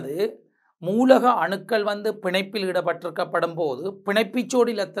என்பது மூலக அணுக்கள் வந்து பிணைப்பில் ஈடுபட்டிருக்கப்படும் போது பிணைப்பிச்சோடு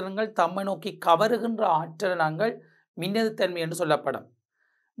இலத்திரங்கள் தம்மை நோக்கி கவருகின்ற ஆற்றலை நாங்கள் மின்னெதிர்த்தன்மை என்று சொல்லப்படும்.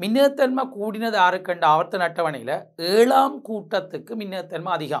 மின்னெதிர்த்தன்மை கூடினது யாருக்கண்ட ஆவர்த்தன அட்டவணையில் 7ஆம் கூட்டத்துக்கு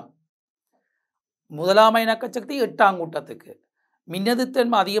மின்னெதிர்த்தன்மை அதிகம். 1ஆம் இணக்க சக்தி 8ஆம் கூட்டத்துக்கு.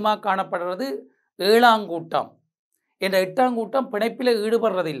 மின்னெதிர்த்தன்மை அதிகமாக காணப்படுறது 7ஆம் கூட்டம். என்ற 8ஆம் கூட்டம் பிணைப்பில்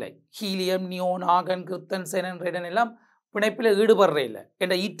ஈடுபடுறதில்லை. ஹீலியம், நியோன், ஆகன், கிருத்தன், செனன், ரெடன் எல்லாம் பிணைப்பில் ஈடுபடுறே இல்லை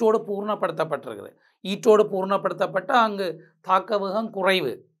என்ற ஈற்றோடு பூர்ணப்படுத்தப்பட்டிருக்குது. ஈற்றோடு பூர்ணப்படுத்தப்பட்ட அங்கு தாக்கவேகம்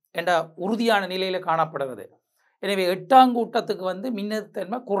குறைவு என்ற உறுதியான நிலையில் காணப்படுகிறது. எனவே 8ஆம் கூட்டத்துக்கு வந்து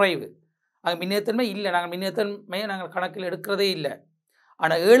மின்னெதிர்த்தன்மை குறைவு. அங்கே மின்னெதிர்த்தன்மை இல்லை, நாங்கள் மின்னெதிர்த்தன்மையை நாங்கள் கணக்கில் எடுக்கிறதே இல்லை.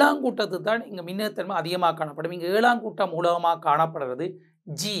 ஆனால் 7ஆம் கூட்டத்துக்கு தான் இங்கே மின்னெதிர்த்தன்மை அதிகமாக காணப்படும். இங்கே 7ஆம் கூட்டம் மூலமாக காணப்படுறது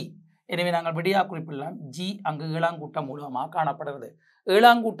ஜி. எனவே நாங்கள் விடியாக குறிப்பிடலாம் ஜி அங்கு 7ஆம் கூட்ட மூலமாக காணப்படுகிறது.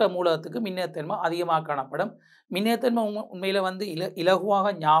 7ஆம் கூட்ட மூலகத்துக்கு மின்னெதிர்த்தன்மை அதிகமாக காணப்படும். மின்னெதிர்த்தன்மை உண்மையில் வந்து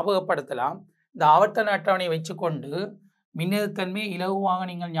இலகுவாக ஞாபகப்படுத்தலாம். இந்த ஆவர்த்தன அட்டவணையை வச்சுக்கொண்டு மின்னெதிர்த்தன்மையை இலகுவாக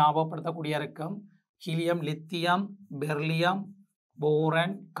நீங்கள் ஞாபகப்படுத்தக்கூடிய இருக்கும். Helium, lithium, beryllium,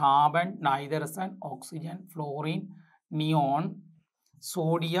 போரன், carbon, நைதரசன், oxygen, fluorine, neon,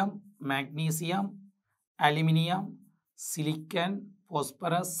 sodium, magnesium, aluminium, silicon,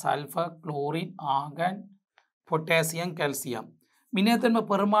 phosphorus, sulphur, chlorine, organ, potassium, calcium. மின்னெதிர்த்தன்மை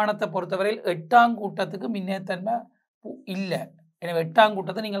பெருமானத்தை பொறுத்தவரையில் 8ஆம் கூட்டத்துக்கு மின்னெதிர்த்தன்மை இல்லை. எனவே 8ஆம்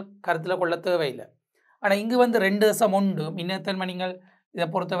கூட்டத்தை நீங்கள் கருத்தில் கொள்ள தேவையில்லை. ஆனால் இங்கு வந்து 2.1 மின்னெதிர்த்தன்மை நீங்கள் இதை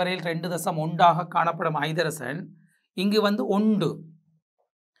பொறுத்தவரையில் 2.1 காணப்படும் ஐதரசன் இங்கு வந்து 1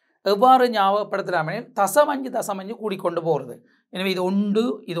 எவ்வாறு ஞாபகப்படுத்தலாமே தசமஞ்சு தசமஞ்சு கூடிக்கொண்டு போகிறது. எனவே இது 1,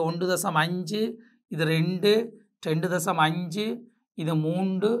 இது 1.5, இது 2, 2.5, இது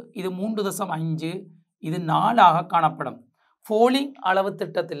 3, இது 3.5, இது 4 காணப்படும். ஃபோலிங் அளவு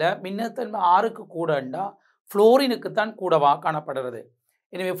திட்டத்தில் மின்னெதிர்த்தன்மை 6க்கு கூடண்டா ஃப்ளோரினுக்கு தான் கூடவா காணப்படுகிறது.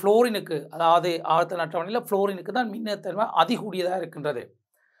 எனவே ஃப்ளோரினுக்கு அதாவது ஆவர்த்தன அட்டவணையில் ஃப்ளோரினுக்கு தான் மின்னெதிர்த்தன்மை அதிகூடியதாக இருக்கின்றது.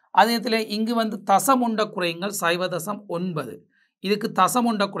 அதே நேரத்தில் இங்கு வந்து தசம் உண்ட குறையுங்கள் 0.9, இதுக்கு தசம்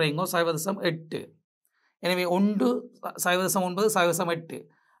உண்ட குறையுங்கோ 0.8. எனவே 1 0.9 0.8.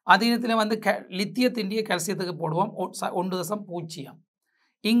 அதே நேரத்தில் வந்து லித்தியத்திண்டிய கால்சியத்துக்கு போடுவோம் 1.0.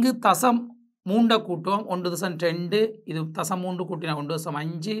 இங்கு தசம் 3 கூட்டுவோம் 1.2, இது தசம் 3 கூட்டினா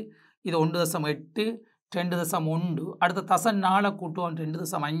 1.5, இது 1.8, 2.1. அடுத்த தசம் 4 கூட்டுவோம்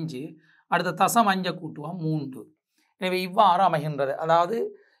 2.5, அடுத்த தசம் 5 கூட்டுவோம் 3. எனவே இவ்வாறு அமைகின்றது. அதாவது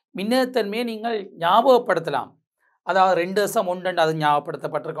மின்னெதிர்த்தன்மையை நீங்கள் ஞாபகப்படுத்தலாம். அதாவது 2.1 அது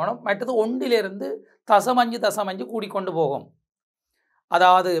ஞாபகப்படுத்தப்பட்டிருக்கணும். மற்றது 1லிருந்து தசம் 5 கூடிக்கொண்டு போகும்.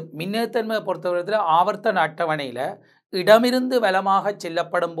 அதாவது மின்னெதிர்த்தன்மையை பொறுத்தவரையில் ஆவர்த்தன அட்டவணையில் இடமிருந்து வலமாக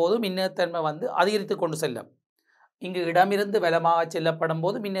செல்லப்படும் போது மின்னெதிர்த்தன்மை வந்து அதிகரித்து கொண்டு செல்லும். இங்கு இடமிருந்து வலமாக செல்லப்படும்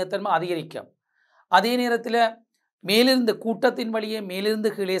போது மின்னெதிர்த்தன்மை அதிகரிக்கும். அதே நேரத்தில் மேலிருந்து கூட்டத்தின் வழியே மேலிருந்து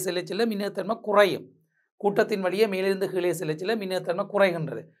கீழே செல்ல மின்னெதிர்த்தன்மை குறையும். கூட்டத்தின் வழியே மேலிருந்து கீழே செல்ல மின்னெதிர்த்தன்மை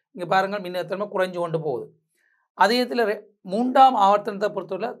குறைகின்றது. இங்கே பாருங்கள் மின்னெதிர்த்தன்மை குறைஞ்சு கொண்டு போகுது. அதே நேரத்தில் 3ஆம் ஆவர்த்தனத்தை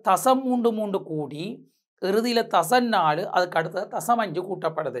பொறுத்தவரை தசம் 3 கூடி இறுதியில் தசம் 4, அதுக்கு அடுத்த தசம் 5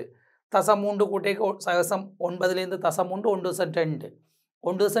 கூட்டப்படுது. தசம் 3 கூட்டைக்கு 0.9லேருந்து தசம் 3 1.2,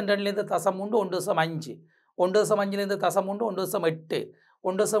 1.2லேருந்து தசம் 3 1.5, 1.5லேருந்து தசம் 3 1.8,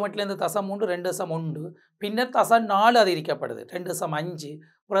 1.8லேருந்து தசம் 3 2.1, பின்னர் தசம் 4 அதிகரிக்கப்படுது 2.5,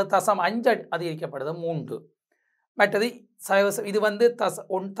 பிறகு தசம் 5 அதிகரிக்கப்படுது 3. மற்றது இது வந்து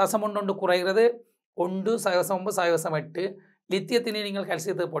தசம் 1 குறைகிறது 1 0.9 0.8. லித்தியத்தினை நீங்கள்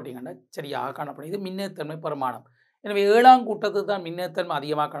கால்சியத்துக்கு போட்டிங்கன்னா சரியாக காணப்படும். இது மின்னெதிர்த்தன்மை பெருமானம். எனவே 7ஆம் கூட்டத்துக்கு தான் மின்னெதிர்த்தன்மை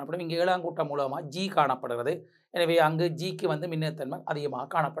அதிகமாக காணப்படும். இங்கே 7ஆம் கூட்டம் மூலமாக ஜி காணப்படுகிறது. எனவே அங்கு ஜிக்கு வந்து மின்னெதிர்த்தன்மை அதிகமாக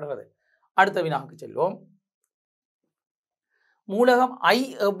காணப்படுகிறது. அடுத்த வினாவுக்கு செல்வோம். மூலகம் ஐ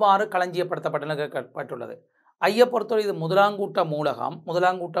எவ்வாறு களஞ்சியப்படுத்தப்பட்டு கேட்கப்பட்டுள்ளது. ஐயை பொறுத்தவரை இது 1ஆம் கூட்ட மூலகம்.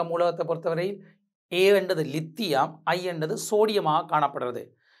 1ஆம் கூட்ட மூலகத்தை பொறுத்தவரையில் ஏ என்றது லித்தியம், ஐ என்றது சோடியமாக காணப்படுகிறது.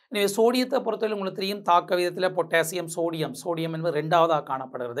 எனவே சோடியத்தை பொறுத்தவரை உங்களுக்கு தெரியும் தாக்க விதத்தில் பொட்டாசியம், சோடியம் என்பது 2ஆவதாக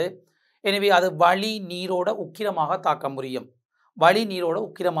காணப்படுகிறது. எனவே அது வளி நீரோட உக்கிரமாக தாக்க முடியும்.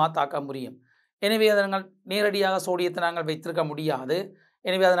 எனவே அதை நாங்கள் நேரடியாக சோடியத்தை நாங்கள் வைத்திருக்க முடியாது.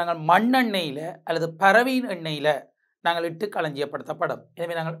 எனவே அதை நாங்கள் மண்ணெண்ணெயில் அல்லது பறவையின் எண்ணெயில் நாங்கள் இட்டு களஞ்சியப்படுத்தப்படும்.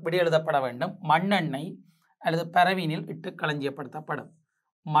 எனவே நாங்கள் விடை எழுதப்பட வேண்டும். மண்ணெண்ணெய் அல்லது பரவீனில் இட்டு களஞ்சியப்படுத்தப்படும்.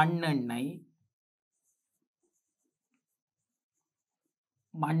 மண்ணெண்ணெய்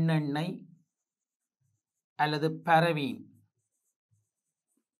அல்லது பரவீனில்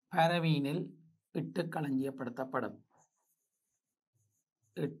இட்டு களஞ்சியப்படுத்தப்படும்.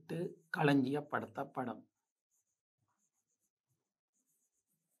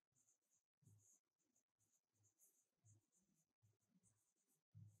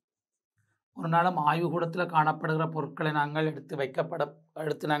 ஒரு நாளும் ஆய்வுக்கூடத்தில் காணப்படுகிற பொருட்களை நாங்கள்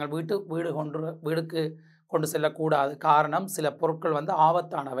எடுத்து நாங்கள் வீடுக்கு கொண்டு செல்லக்கூடாது. காரணம், சில பொருட்கள்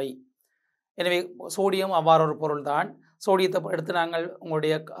ஆபத்தானவை. எனவே சோடியம் அவ்வாறு ஒரு பொருள் தான். சோடியத்தை எடுத்து நாங்கள்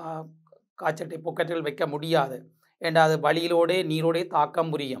உங்களுடைய காய்ச்சட்டை பொக்கெட்டில் வைக்க முடியாது. ஏன்னா அது வழியிலோடே நீரோடே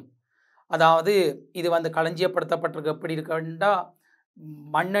தாக்கம் புரியும். அதாவது இது களஞ்சியப்படுத்தப்பட்டிருக்கு. எப்படி இருக்கா,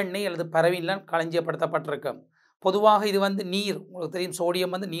 மண்ணெண்ணெய் அல்லது பரவீனில் களஞ்சியப்படுத்தப்பட்டிருக்கு. பொதுவாக இது நீர், உங்களுக்கு தெரியும்,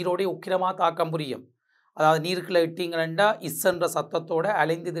 சோடியம் நீரோடே உக்கிரமாக தாக்கம் புரியும். அதாவது நீருக்குள்ள இட்டீங்கன்னா இஸ்ஸென்ற சத்தத்தோடு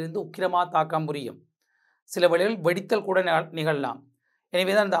அலைந்து திரிந்து உக்கிரமாக தாக்கம் புரியும். சில வேளைகளில் வெடித்தல் கூட நிகழலாம்.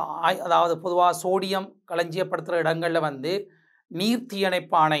 எனவே தான் அதாவது பொதுவாக சோடியம் களஞ்சியப்படுத்துகிற இடங்களில் நீர்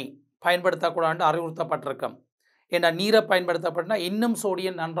தீயணைப்பானை பயன்படுத்தக்கூடாது அறிவுறுத்தப்பட்டிருக்கும். ஏன்னா நீரை பயன்படுத்தப்பட்டனா இன்னும்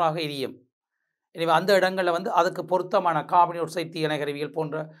சோடியம் நன்றாக எரியும். எனவே அந்த இடங்களில் அதுக்கு பொருத்தமான கார்பன் ஆக்சைடு தீயணைகருவிகள்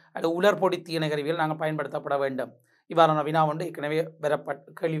போன்ற அல்லது உலர்பொடி தீயணைகருவிகள் நாங்கள் பயன்படுத்தப்பட வேண்டும். இவ்வாறான வினா ஏற்கனவே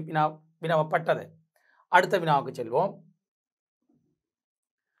வினவப்பட்டது. அடுத்த வினாவுக்கு செல்வோம்.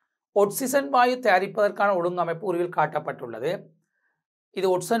 ஒட்சிசன் வாயு தயாரிப்பதற்கான ஒழுங்கமைப்பு உருவில் காட்டப்பட்டுள்ளது. இது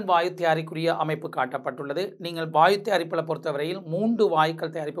ஒட்சன் வாயு தயாரிக்குரிய அமைப்பு காட்டப்பட்டுள்ளது. நீங்கள் வாயு தயாரிப்பில் பொறுத்தவரையில் 3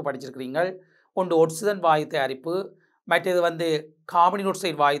 வாயுக்கள் தயாரிப்பு படிச்சிருக்கிறீங்கள். ஒன்று ஒட்சிசன் வாயு தயாரிப்பு, மற்றது கார்பன்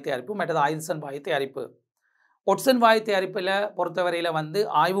ஆக்சைடு வாயு தயாரிப்பு, மற்றது ஹைட்ரஜன் வாயு தயாரிப்பு. ஒட்சன் வாயு தயாரிப்பில் பொறுத்தவரையில்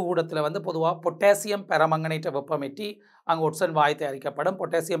ஆய்வுக்கூடத்தில் பொதுவாக பொட்டாசியம் பெரமங்கனேட்டை வெப்பமேற்றி அங்கே ஒட்சன் வாயு தயாரிக்கப்படும்.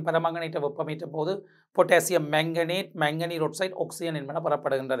 பொட்டாசியம் பெரமங்கனேட்டை வெப்பமேற்றும் போது பொட்டாசியம் மேங்கனேட், மேங்கனீர் ஆக்சைடு, ஆக்சிஜன் என்பன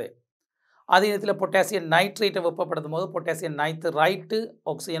பெறப்படுகின்றது. அதே நேரத்தில் பொட்டாசியம் நைட்ரேட்டை வெப்பப்படுத்தும் போது பொட்டாசியம் நைட்ரைட்டு,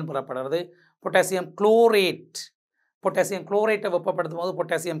 ஆக்சிஜன் பெறப்படுகிறது. பொட்டாசியம் குளோரைட்டை வெப்பப்படுத்தும் போது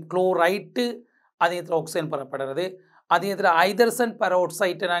பொட்டாசியம் குளோரைட்டு, அதே நேரத்தில் ஆக்சிஜன் பெறப்படுகிறது. அதே நேரத்தில் ஹைட்ரஜன்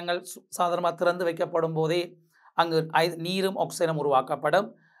பெராக்சைட்டை நாங்கள் சாதாரணமாக திறந்து வைக்கப்படும் போதே அங்கு நீரும் ஆக்சிஜனும் உருவாக்கப்படும்.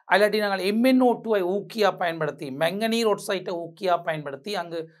 அல்லாட்டி நாங்கள் MnO2 ஊக்கியாக பயன்படுத்தி, மேங்கனீர் ஆக்சைட்டை ஊக்கியாக பயன்படுத்தி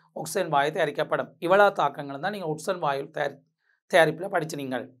அங்கு ஆக்சிஜன் வாயு தயாரிக்கப்படும். இவ்வளவு தாக்கங்கள் தான் நீங்கள் ஒட்சன் வாயு தயாரிப்பில்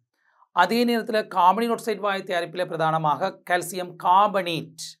படிச்சினீங்கள். அதே நேரத்தில் கார்பன் ஆக்சைடு வாயு தயாரிப்பில் பிரதானமாக கால்சியம்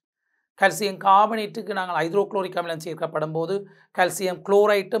கார்பனேட்டுக்கு நாங்கள் ஹைட்ரோக்ளோரிக் அமிலம் சேர்க்கப்படும் போது கால்சியம்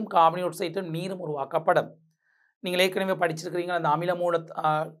குளோரைட்டும் கார்பன் ஆக்சைடும் நீரும் உருவாக்கப்படும். நீங்கள் ஏற்கனவே படிச்சிருக்கிறீங்க அந்த அமில மூல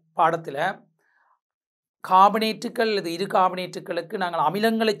பாடத்தில் கார்பனேட்டுகள் அல்லது இரு கார்பனேட்டுகளுக்கு நாங்கள்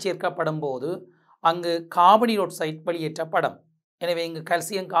அமிலங்களை சேர்க்கப்படும் போது அங்கு கார்பன் ஆக்சைடு வெளியேற்றப்படும். எனவே இங்கு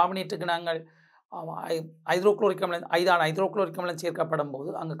கால்சியம் கார்பனேட்டுக்கு நாங்கள் ஹைட்ரோக்ளோரிக் அமிலம் சேர்க்கப்படும் போது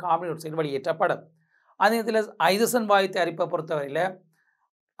அங்கு கார்பன் ஆக்சைடு வெளியேற்றப்படும். அதே நேரத்தில் ஹைட்ரஜன் வாயு தயாரிப்பை பொறுத்தவரையில்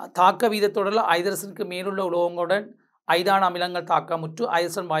தாக்க வீதத்தொடரில் ஹைட்ரஜனுக்கு மேலுள்ள உலோகங்களுடன் ஐதான அமிலங்கள் தாக்கமுற்று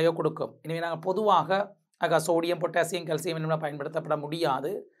ஹைட்ரஜன் வாயு கொடுக்கும். எனவே நாங்கள் பொதுவாக சோடியம், பொட்டாசியம், கால்சியம் என்பன பயன்படுத்தப்பட முடியாது.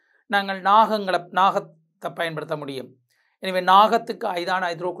 நாங்கள் நாகத்தை பயன்படுத்த முடியும். எனவே நாகத்துக்கு ஐதான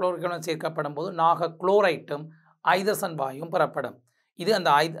ஹைட்ரோக்ளோரிக் அமிலம் சேர்க்கப்படும் போது நாக குளோரைட்டும் ஹைட்ரஜன் வாயும் பெறப்படும். இது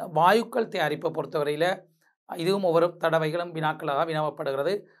அந்த வாயுக்கள் தயாரிப்பை பொறுத்தவரையில் இதுவும் ஒவ்வொரு தடவைகளும் வினாக்களாக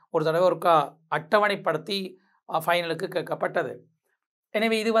வினவப்படுகிறது. ஒரு தடவை ஒரு அட்டவணைப்படுத்தி ஃபைனலுக்கு கேட்கப்பட்டது.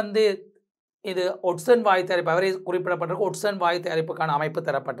 எனவே இது ஒட்சன் வாயு தயாரிப்பு அவரே குறிப்பிடப்பட்டிருக்க ஒட்சன் வாயு தயாரிப்புக்கான அமைப்பு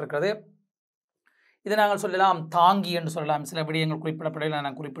தரப்பட்டிருக்கிறது. இதை நாங்கள் சொல்லலாம் தாங்கி என்று சொல்லலாம். சில விடயங்கள் குறிப்பிடப்படவில்லை,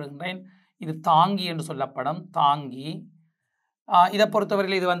 நான் குறிப்பிடுகின்றேன். இது தாங்கி என்று சொல்லப்படும். தாங்கி இதை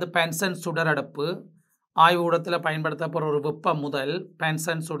பொறுத்தவரையில் இது பென்சன் சுடரடுப்பு. ஆய்வுக்கூடத்தில் பயன்படுத்தப்படுற ஒரு வெப்ப முதல்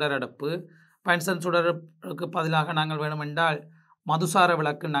பென்சன் சுடரடுப்பு. பென்சன் சுடரடுப்புக்கு பதிலாக நாங்கள் வேணுமென்றால் மதுசார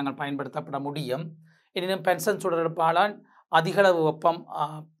விளக்கு நாங்கள் பயன்படுத்தப்பட முடியும். எனினும் பென்சன் சுடரடுப்பால் அதிகளவு வெப்பம்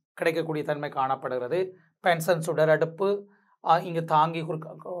கிடைக்கக்கூடிய தன்மை காணப்படுகிறது. பென்சன் சுடரடுப்பு இங்கு தாங்கி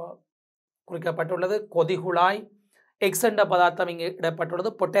குறிக்கப்பட்டுள்ளது. கொதிகுழாய் எக்ஸ் என்ற பதார்த்தம் இங்கு இடப்பட்டுள்ளது.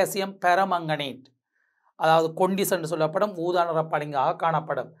 பொட்டாசியம் பெரமங்கனேட், அதாவது கொண்டிஸ் என்று சொல்லப்படும் ஊதா நிற பளிங்காக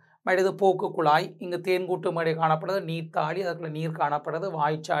காணப்படும். மற்றது போக்கு குழாய், இங்கு தேன்கூட்டு மேடை காணப்படுறது. நீர்த்தாடி, அதுக்குள்ள நீர் காணப்படுறது.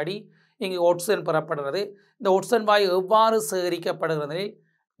 வாய்ச்சாடி, இங்கு ஒட்சன் பெறப்படுகிறது. இந்த ஒட்சன் வாயு எவ்வாறு சேகரிக்கப்படுகிறது?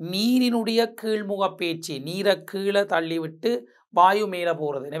 நீரினுடைய கீழ்முக பேச்சு, நீரை கீழே தள்ளிவிட்டு வாயு மேலே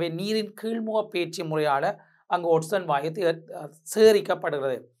போகிறது. எனவே நீரின் கீழ்முக பேச்சு முறையால் அங்கு ஒட்சன் வாயு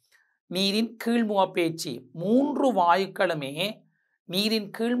சேகரிக்கப்படுகிறது. நீரின் கீழ்முக பேச்சு 3 வாயுக்களுமே நீரின்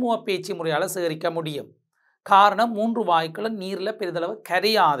கீழ்முக பேச்சு முறையால் சேகரிக்க முடியும். காரணம் 3 வாயுக்களும் நீரில் பெரிதளவு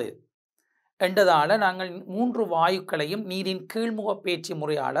கரையாது. என்றதால் நாங்கள் 3 வாயுக்களையும் நீரின் கீழ்முக பேச்சு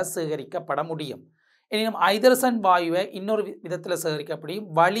முறையால் சேகரிக்கப்பட முடியும். எனினும் ஹைட்ரஜன் வாயுவை இன்னொரு விதத்தில் சேகரிக்க முடியும்.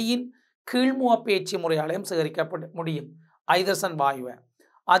 வளியின் கீழ்முக பேச்சு முறையாலையும் சேகரிக்கப்பட முடியும் ஹைட்ரஜன் வாயுவை.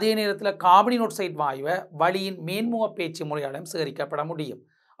 அதே நேரத்தில் கார்பன் ஆக்சைடு வாயுவை வளியின் மேன்முக பேச்சு முறையாலையும் சேகரிக்கப்பட முடியும்.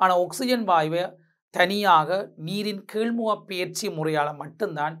 ஆனால் ஆக்சிஜன் வாயுவை தனியாக நீரின் கீழ்முக பேச்சு முறையால்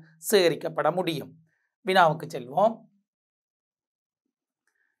மட்டும்தான் சேகரிக்கப்பட முடியும். வினாவுக்கு செல்வோம்.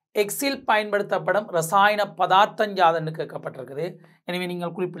 எக்ஸில் பயன்படுத்தப்படும் ரசாயன பதார்த்தம் யாதுன்னு கேட்கப்பட்டிருக்குது. எனவே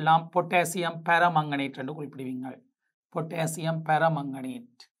நீங்கள் குறிப்பிடலாம் பொட்டாசியம் பெரமங்கனேட் என்று குறிப்பிடுவீங்கள். Potassium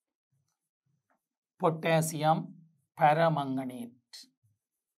பெரமங்கனேட், potassium பெரமங்கனேட்.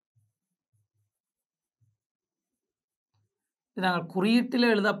 இது நாங்கள்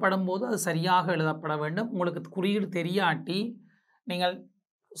குறியீட்டில் எழுதப்படும் போது அது சரியாக எழுதப்பட வேண்டும். உங்களுக்கு குறியீடு தெரியாட்டி நீங்கள்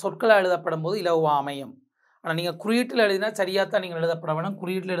சொற்களை எழுதப்படும் போது இலகுவாக அமையும். ஆனால் நீங்கள் குறியீட்டில் எழுதினா சரியாக தான் நீங்கள் எழுதப்பட வேண்டும்.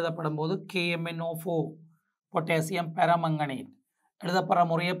 குறியீட்டில் எழுதப்படும் போது KMnO4 பொட்டாசியம் பெரமங்கனேட் எழுதப்படுற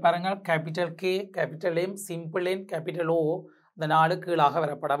முறையை பாருங்கள். Capital K, capital M, simple N, capital O இந்த 4 கீழாக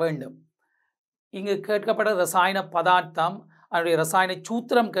வரப்பட வேண்டும். இங்கு கேட்கப்பட்ட ரசாயன பதார்த்தம் அதனுடைய ரசாயன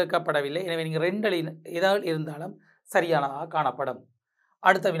சூத்திரம் கேட்கப்படவில்லை. எனவே நீங்கள் 2 ஏதாவது இருந்தாலும் சரியானதாக காணப்படும்.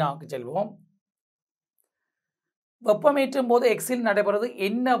 அடுத்த வினாவுக்கு செல்வோம். வெப்பமேற்றும் போது எக்ஸில் நடைபெறுவது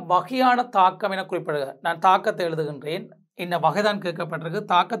என்ன வகையான தாக்கம் என குறிப்பிடுக. நான் தாக்கத்தை எழுதுகின்றேன். என்ன வகைதான் கேட்கப்பட்டிருக்கு.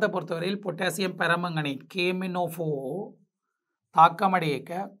 தாக்கத்தை பொறுத்தவரையில் potassium பெரமங்கனேட் KMnO4 தாக்கமடைய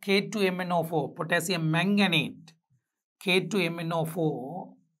K2MnO4 potassium மெங்கனேட் K2MnO4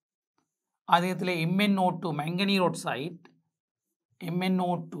 அதே நேரத்தில் MnO2 மெங்கனீர் ஆக்சைடு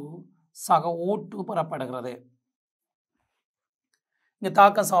MnO2 சக O2 பெறப்படுகிறது. இங்கே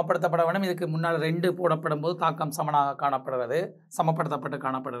தாக்கம் சமப்படுத்தப்பட வேண்டும். இதுக்கு முன்னால் 2 போடப்படும் போது தாக்கம் சமனாக காணப்படுகிறது, சமப்படுத்தப்பட்டு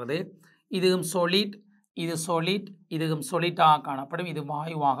காணப்படுகிறது. இதுவும் சொலிட், இது சொலிட், இதுவும் சொலிட்டாக காணப்படும், இது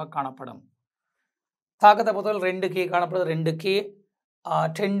வாயுவாக காணப்படும். தாக்கத்தை பொறுத்தவரை 2K காணப்படுது. 2K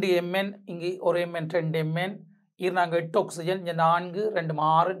 2Mn, இங்கே ஒரு Mn 2Mn, இது நாங்கள் 8 ஆக்சிஜன், இங்கே 4 2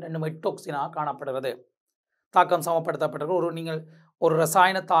 6 2 8 ஆக்சிஜனாக காணப்படுகிறது. தாக்கம் சமப்படுத்தப்பட்டிருக்கு. நீங்கள் ஒரு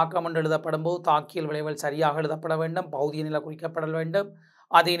ரசாயன தாக்கம் என்று எழுதப்படும் போது தாக்கியல் விளைவுகள் சரியாக எழுதப்பட வேண்டும், பௌதிக நிலை குறிக்கப்படல் வேண்டும்,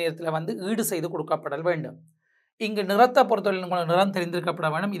 அதே நேரத்தில் ஈடு செய்து கொடுக்கப்படல் வேண்டும். இங்கு நிறத்தை பொறுத்தவரை உங்களுக்கு நிறம் தெரிந்திருக்கப்பட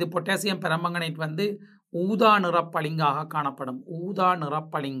வேண்டும். இது பொட்டாசியம் பெரமங்கனேட் ஊதா நிறப்பளிங்காக காணப்படும். ஊதா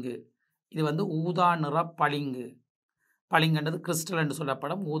நிறப்பளிங்கு, இது ஊதா நிறப்பளிங்கு, பளிங்குன்றது கிறிஸ்டல் என்று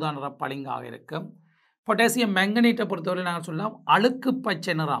சொல்லப்படும் ஊதா நிறப்பளிங்காக இருக்கும். பொட்டாசியம் மெங்கனேட்டை பொறுத்தவரை நாங்கள் சொல்லலாம் அழுக்கு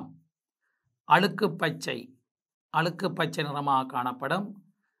பச்சை நிறம், அழுக்கு பச்சை, அழுக்கு பச்சை நிறமாக காணப்படும்.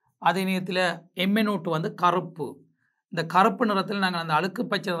 அதே நேரத்தில் MnO2 கருப்பு. இந்த கருப்பு நிறத்தில் நாங்கள் அந்த அழுக்கு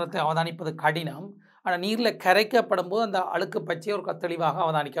பச்சை நிறத்தை அவதானிப்பது கடினம். ஆனால் நீரில் கரைக்கப்படும் போது அந்த அழுக்கு பச்சை ஒரு தெளிவாக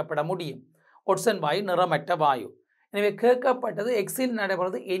அவதானிக்கப்பட முடியும். ஒட்சன் வாயு நிறமற்ற வாயு. எனவே கேட்கப்பட்டது எக்ஸில்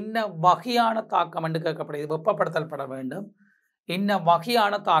நடைபெறுவது என்ன வகையான தாக்கம் என்று கேட்கப்படுது. வெப்பப்படுத்தல் பட வேண்டும். என்ன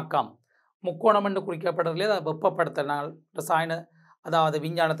வகையான தாக்கம், முக்கோணம் என்று குறிக்கப்படுறதுலே அதை வெப்பப்படுத்தல். நாங்கள் ரசாயன அதாவது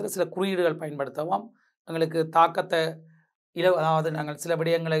விஞ்ஞானத்தில் சில குறியீடுகள் பயன்படுத்தவும் எங்களுக்கு தாக்கத்தை அதாவது நாங்கள் சில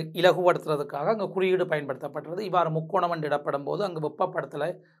விடயங்களை இலகுபடுத்துறதுக்காக அங்கே குறியீடு பயன்படுத்தப்பட்டது. இவ்வாறு முக்கோணம் என்று இடப்படும் போது அங்கு வெப்பப்படுத்தலை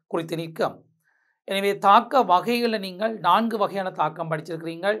குறித்து நிற்கும். எனவே தாக்க வகைகளில் நீங்கள் 4 வகையான தாக்கம்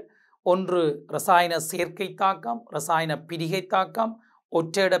படிச்சிருக்கிறீர்கள். ஒன்று ரசாயன சேர்க்கை தாக்கம், ரசாயன பிரிகை தாக்கம்,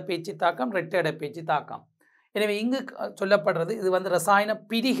 ஒற்றையிட பேச்சு தாக்கம், இரட்டையிட பேச்சு தாக்கம். எனவே இங்கு சொல்லப்படுறது இது ரசாயன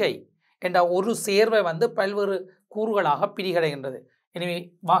பிரிகை என்ற ஒரு சேர்வை பல்வேறு கூறுகளாக பிரிகடைகின்றது. எனவே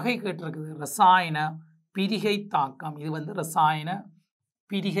வகை கேட்டிருக்குது ரசாயன பிரிகை தாக்கம். இது ரசாயன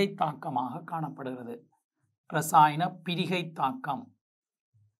பிரிகை தாக்கமாக காணப்படுகிறது. ரசாயன பிரிகை தாக்கம்,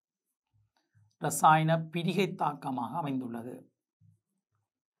 ரசாயன பிரிகை தாக்கமாக அமைந்துள்ளது.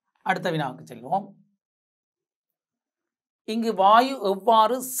 அடுத்த வினாவுக்கு செல்வோம். இங்கு வாயு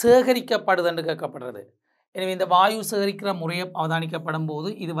எவ்வாறு சேகரிக்கப்படுது என்று கேட்கப்படுறது. எனவே இந்த வாயு சேகரிக்கிற முறையை அவதானிக்கப்படும் போது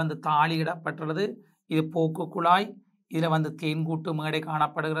இது தாளியிடப்பட்டுள்ளது. இது போக்கு குழாய், இதில் தேன்கூட்டு மேடை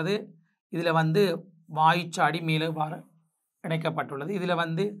காணப்படுகிறது. இதில் வாயுச்சாடி மேலே இணைக்கப்பட்டுள்ளது.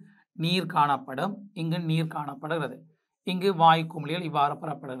 இதில் நீர் காணப்படும். இங்கு நீர் காணப்படுகிறது. இங்கு வாயு குமிழிகள் இவ்வாறு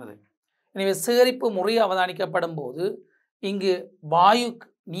பெறப்படுகிறது. எனவே சேகரிப்பு முறை அவதானிக்கப்படும் போது இங்கு வாயு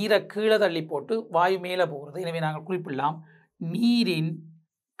நீரை கீழே தள்ளி போட்டு வாயு மேலே போகிறது. எனவே நாங்கள் குறிப்பிடலாம் நீரின்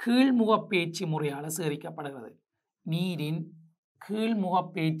கீழ்முக பேச்சு முறையால் சேகரிக்கப்படுகிறது. நீரின் கீழ்முக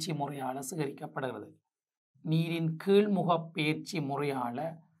பேச்சு முறையால் சேகரிக்கப்படுகிறது. நீரின் கீழ்முக பேச்சு முறையால்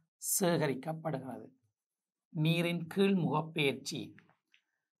சேகரிக்கப்படுகிறது. நீரின் கீழ்முக பேச்சு.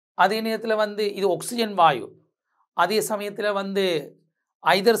 அதே நேரத்தில் இது ஆக்சிஜன் வாயு. அதே சமயத்தில்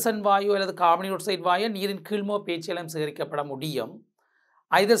ஹைட்ரஜன் வாயு அல்லது கார்பன் ஆக்சைடு வாயு நீரின் கீழ்முக பேச்சிலும் சேகரிக்கப்பட முடியும்.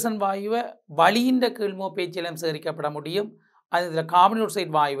 ஹைட்ரஜன் வாயுவை வளியின் கீழ்முக பேச்சிலும் சேகரிக்கப்பட முடியும். அதில் கார்பன் டை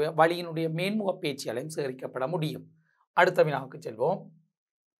ஆக்சைடு வாயு வளியினுடைய மேன்முக பேச்சியாலையும் சேகரிக்கப்பட முடியும். அடுத்த வினாவுக்கு செல்வோம்.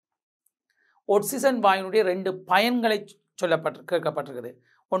 ஆக்சிஜன் வாயுனுடைய 2 பயன்களை கேட்கப்பட்டிருக்குது.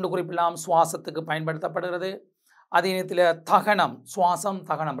 ஒன்று குறிப்பிடலாம், சுவாசத்துக்கு பயன்படுத்தப்படுகிறது. அதே நேரத்தில் தகனம், சுவாசம்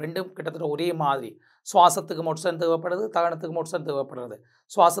தகனம் ரெண்டும் கிட்டத்தட்ட ஒரே மாதிரி. சுவாசத்துக்கு ஆக்சிஜன் தேவைப்படுது, தகனத்துக்கு ஆக்சிஜன் தேவைப்படுகிறது.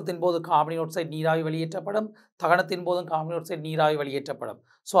 சுவாசத்தின் போது கார்பன் டை ஆக்சைடு நீராவி வெளியேற்றப்படும், தகனத்தின் போதும் கார்பன் டை ஆக்சைடு நீராவி வெளியேற்றப்படும்.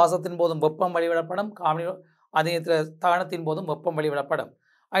 சுவாசத்தின் போதும் வெப்பம் வெளிவிடப்படும், அதே நேரத்தில் தகனத்தின் போதும் வெப்பம் வெளிவிடப்படும்.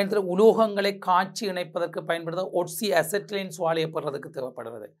 அதே நேரத்தில் உலோகங்களை காய்ச்சி இணைப்பதற்கு பயன்படுத்த ஒட்சி அசெட்டிலின் சுவாலையை பெறுறதுக்கு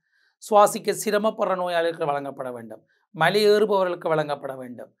தேவைப்படுகிறது. சுவாசிக்க சிரமப்படுற நோயாளிகளுக்கு வழங்கப்பட வேண்டும், மலையேறுபவர்களுக்கு வழங்கப்பட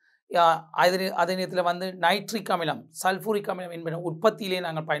வேண்டும். அதே நேரத்தில் நைட்ரிக் அமிலம், சல்ஃபூரிக் அமிலம் என்பன உற்பத்தியிலே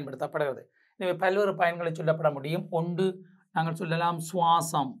நாங்கள் பயன்படுத்தப்படுகிறது. எனவே பல்வேறு பயன்களை சொல்லப்பட முடியும். ஒன்று நாங்கள் சொல்லலாம்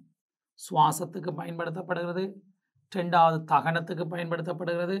சுவாசம், சுவாசத்துக்கு பயன்படுத்தப்படுகிறது. ரெண்டாவது தகனத்துக்கு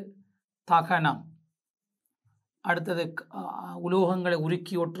பயன்படுத்தப்படுகிறது, தகனம். அடுத்தது உலோகங்களை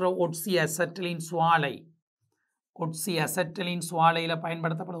உருக்கி ஒற்ற ஒட்சி அசெட்டிலின் சுவாலை, ஒட்சி அசெட்டிலின் சுவாலையில்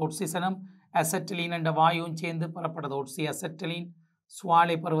பயன்படுத்தப்படுது. ஒட்சிசனும் அசெட்டிலின் என்ற வாயுவும் சேர்ந்து பெறப்படுது. ஒட்சி அசெட்டிலின்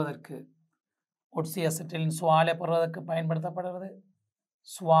சுவாலை பெறுவதற்கு, ஒட்சி அசெட்டிலின் சுவாலை பெறுவதற்கு பயன்படுத்தப்படுகிறது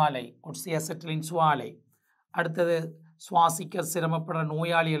சுவாலை, ஒட்சி அசெட்டிலின் சுவாலை. அடுத்தது சுவாசிக்க சிரமப்படுற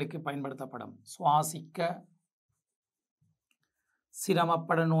நோயாளிகளுக்கு பயன்படுத்தப்படும். சுவாசிக்க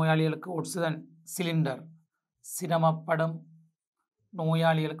சிரமப்படும் நோயாளிகளுக்கு ஆக்சிஜன் சிலிண்டர், சிரமப்படும்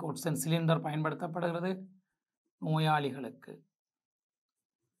நோயாளிகளுக்கு ஆக்சிஜன் சிலிண்டர் பயன்படுத்தப்படுகிறது நோயாளிகளுக்கு.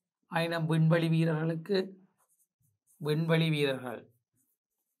 ஆயினும் விண்வெளி வீரர்களுக்கு, விண்வெளி வீரர்கள்,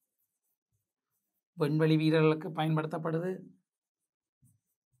 விண்வெளி வீரர்களுக்கு பயன்படுத்தப்படுது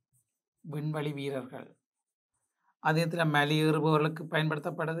விண்வெளி வீரர்கள். அதே நேரத்தில் மலையேறுபவர்களுக்கு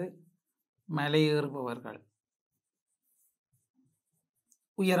பயன்படுத்தப்படுது மலையேறுபவர்கள்.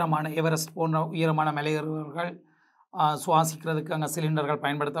 உயரமான எவரெஸ்ட் போன்ற உயரமான மலையேறுபவர்கள் சுவாசிக்கிறதுக்கு அங்கே சிலிண்டர்கள்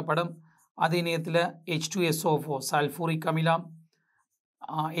பயன்படுத்தப்படும். அதே நேரத்தில் H2SO4 சல்ஃபூரிக் அமிலம்,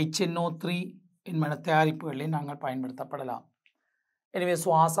 HNO3 என்பன தயாரிப்புகளில் நாங்கள் பயன்படுத்தப்படலாம். எனவே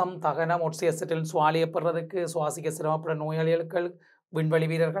சுவாசம், தகனம், ஒட்சி அசெட்டிலின் சுவாலையை பெறுறதுக்கு சுவாசிக்க சிரமப்படும் நோயாளிகளுக்கு, விண்வெளி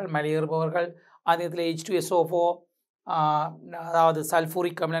வீரர்கள், மலையேறுபவர்கள். அதே நேரத்தில் H2SO4 அதாவது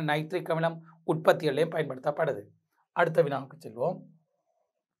சல்ஃபூரிக் அமிலம், நைட்ரிக் அமிலம் உற்பத்திகளையும் பயன்படுத்தப்படுது. அடுத்த வினாவுக்கு செல்வோம்.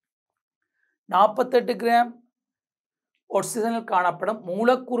 48 கிராம் ஆக்சிஜனில் காணப்படும்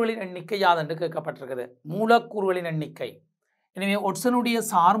மூலக்கூறுகளின் எண்ணிக்கை யாதென்று கேட்கப்பட்டிருக்கிறது. மூலக்கூறுகளின் எண்ணிக்கை. எனவே ஆக்சிஜனுடைய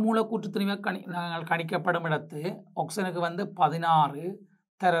சார் மூலக்கூற்று திணிவை நாங்கள் கணிக்கப்படும் இடத்து ஆக்சிஜனுக்கு 16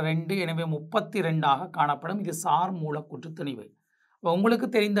 தர 2, எனவே 32 காணப்படும். இது சார் மூலக்கூற்று திணிவு. உங்களுக்கு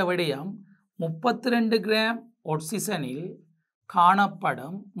தெரிந்த விடயம் 32 கிராம் ஆக்சிஜனில்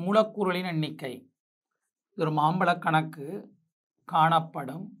காணப்படும் மூலக்கூறுகளின் எண்ணிக்கை. ஒரு மாம்பழ கணக்கு.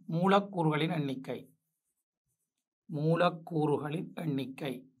 காணப்படும் மூலக்கூறுகளின் எண்ணிக்கை, மூலக்கூறுகளின்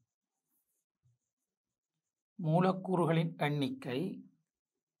எண்ணிக்கை, மூலக்கூறுகளின் எண்ணிக்கை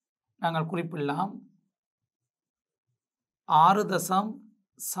நாங்கள் குறிப்பிடலாம்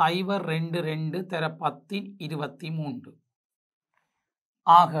 6.022 தர 1023.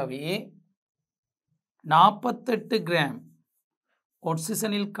 ஆகவே 48 கிராம்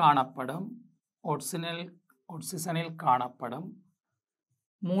ஆக்சிஜனில் காணப்படும் ஆக்சிஜனில் காணப்படும்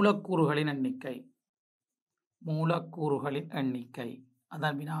மூலக்கூறுகளின் எண்ணிக்கை, மூலக்கூறுகளின் எண்ணிக்கை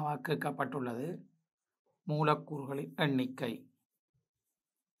அதன் வினாவாக கேட்கப்பட்டுள்ளது. மூலக்கூறுகளின் எண்ணிக்கை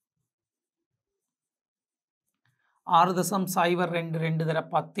 6.022 தர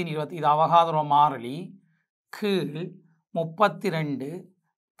 1020. இது அவகாதரோ மாறிலி கீழ் 32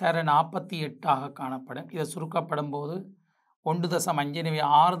 தர 48 காணப்படும். இதை சுருக்கப்படும் போது 1.5. எனவே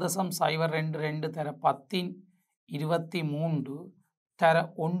 6.022 தர 1023 தர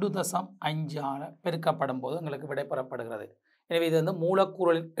 1.5 பெருக்கப்படும் போது உங்களுக்கு விடைபெறப்படுகிறது. எனவே இது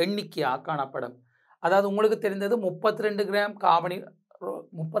மூலக்கூறுகளின் எண்ணிக்கையாக காணப்படும். அதாவது உங்களுக்கு தெரிந்தது 32 கிராம்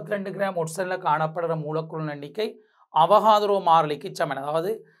 32 கிராம் ஆக்சிஜனில் காணப்படுற மூலக்கூறுகளின் எண்ணிக்கை அவகாதரோ மாறிலிக்கு சமன்.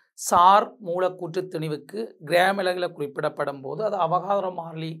 அதாவது சார் மூலக்கூற்று திணிவுக்கு கிராம் அளவில் குறிப்பிடப்படும் போது அது அவகாதரோ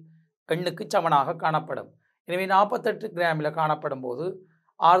மாறிலி எண்ணுக்கு சமனாக காணப்படும். எனவே 48 கிராமில் காணப்படும் போது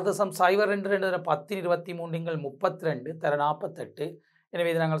 6.022 தர 1023 32 தர 48. எனவே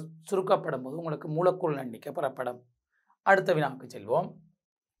இது நாங்கள் சுருக்கப்படும் போது உங்களுக்கு மூலக்கூறு எண்ணிக்கை பெறப்படும். அடுத்த வினாவுக்கு செல்வோம்.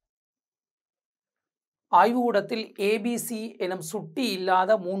 ஆய்வுக்கூடத்தில் ABC எனும் சுட்டி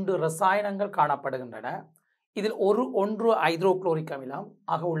இல்லாத 3 ரசாயனங்கள் காணப்படுகின்றன. இதில் ஒன்று ஹைட்ரோகுளோரிக் அமிலம்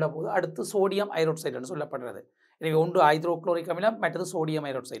ஆக உள்ள போது அடுத்து சோடியம் ஹைட்ராக்சைடு என்று சொல்லப்படுகிறது. எனவே ஒன்று ஹைட்ரோகுளோரிக் அமிலம், மற்றது சோடியம்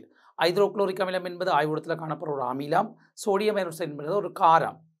ஹைட்ராக்சைடு. ஹைட்ரோகுளோரிக் அமிலம் என்பது ஆய்வுக்கூடத்தில் காணப்படுற ஒரு அமிலம், சோடியம் ஹைட்ராக்சைடு என்பது ஒரு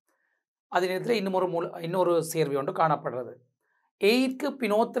காரம். அதே நேரத்தில் இன்னொரு சேர்வை ஒன்று காணப்படுறது. எயிற்கு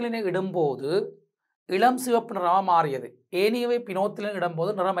பினோத்தலினை இடும்போது இளம் சிவப்பு நிறமாக மாறியது. ஏனையவை பினோத்தலின்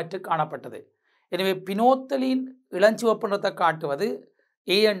இடம்போது நிறமற்று காணப்பட்டது. எனவே பினோத்தலின் இளஞ்சிவப்பு நிறத்தை காட்டுவது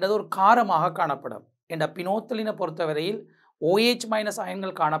ஏ என்றது ஒரு காரமாக காணப்படும். என்ற பினோத்தலினை பொறுத்தவரையில் OH மைனஸ்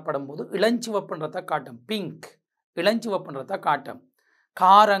அயன்கள் காணப்படும் போது இளஞ்சிவப்பு நிறத்தை காட்டும். பிங்க் இளஞ்சிவப்பு நிறத்தை காட்டும்.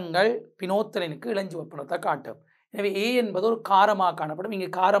 காரங்கள் பினோத்தலினுக்கு இளஞ்சிவப்பு நிறத்தை காட்டும். எனவே ஏ என்பது ஒரு காரமாக காணப்படும். இங்கு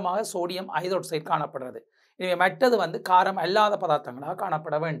காரமாக சோடியம் ஹைட்ராக்சைடு காணப்படுறது. எனவே மற்றது வந்து காரம் அல்லாத பதார்த்தங்களாக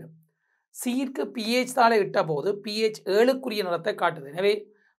காணப்பட வேண்டும். சீர்க்கு pH தாளை இட்ட போது pH 7க்குரிய நிறத்தை காட்டுது. எனவே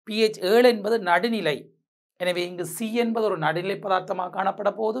pH 7 என்பது நடுநிலை. எனவே இங்கு C என்பது ஒரு நடுநிலை பதார்த்தமாக காணப்பட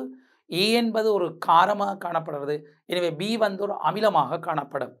போது, A என்பது ஒரு காரமாக காணப்படுறது. எனவே B வந்து ஒரு அமிலமாக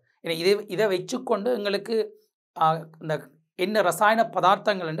காணப்படும். எனவே இதை வச்சுக்கொண்டு எங்களுக்கு இந்த என்ன ரசாயன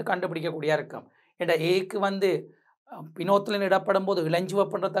பதார்த்தங்கள் என்று கண்டுபிடிக்கக்கூடிய இருக்கும். என்ற ஏக்கு வந்து பினோத்தலின் இடப்படும் போது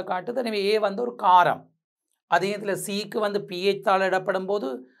இளஞ்சிவப்பு நிறத்தை காட்டுது. எனவே ஏ வந்து ஒரு காரம். அதே நேரத்தில் சிக்கு வந்து pH தாள் இடப்படும் போது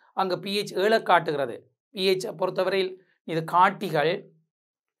அங்கே pH 7 காட்டுகிறது. pH பொறுத்தவரையில் இது காட்டிகள்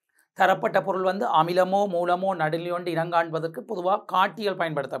தரப்பட்ட பொருள் வந்து அமிலமோ மூலமோ நடுநிலை ஒன்று இனங்காண்பதற்கு பொதுவாக காட்டிகள்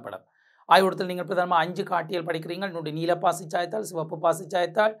பயன்படுத்தப்படும். ஆய்வுடத்தில் நீங்கள் பிரதானமாக 5 காட்டிகள் படிக்கிறீர்கள். இன்னொன்று நீலப்பாசி சாயத்தாள், சிவப்பு பாசி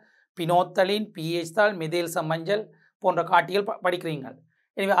சாயத்தாள், பினோத்தலின், pH தாள், மெதேல் சம்மஞ்சள் போன்ற காட்டிகள் படிக்கிறீர்கள்.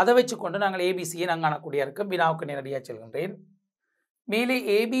 எனவே அதை வச்சுக்கொண்டு நாங்கள் ஏபிசியை நாங்கள் காணக்கூடிய இருக்கும். வினாவுக்கு நேரடியாக செல்கின்றேன். மேலே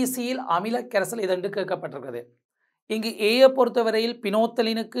ஏபிசியில் அமில கரைசல் இதென்று கேட்கப்பட்டிருக்கிறது. இங்கு ஏயை பொறுத்தவரையில்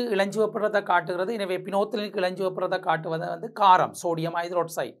பினோத்தலினுக்கு இளஞ்சிவப்புறதை காட்டுகிறது. எனவே பினோத்தலினுக்கு இளஞ்சிவப்புறதை காட்டுவது வந்து காரம், சோடியம்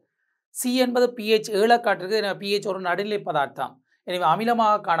ஹைட்ராக்சைடு. சி என்பது pH 7 காட்டுகிறது. எனவே pH ஒரு நடுநிலை பதார்த்தம். எனவே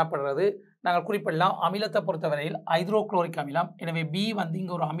அமிலமாக காணப்படுறது. நாங்கள் குறிப்பிடலாம் அமிலத்தை பொறுத்தவரையில் ஹைட்ரோகுளோரிக் அமிலம். எனவே பி வந்து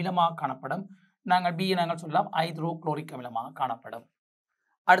இங்கு ஒரு அமிலமாக காணப்படும். நாங்கள் பியை நாங்கள் சொல்லலாம் ஹைட்ரோகுளோரிக் அமிலமாக காணப்படும்.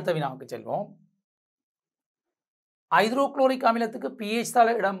 அடுத்த வினாவுக்கு செல்வோம். ஹைட்ரோகுளோரிக் அமிலத்துக்கு pH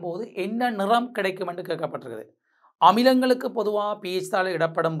தாளை இடம்போது என்ன நிறம் கிடைக்கும் என்று கேட்கப்பட்டிருக்கிறது. அமிலங்களுக்கு பொதுவாக pH தாளை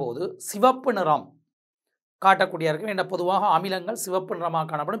இடப்படும் போது சிவப்பு நிறம் காட்டக்கூடிய இருக்கும். என்ற பொதுவாக அமிலங்கள் சிவப்பு நிறமாக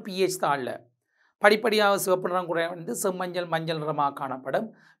காணப்படும். pH தாளில் படிப்படியாக சிவப்பு நிறம் குறைந்து செம்மஞ்சள் மஞ்சள் நிறமாக காணப்படும்.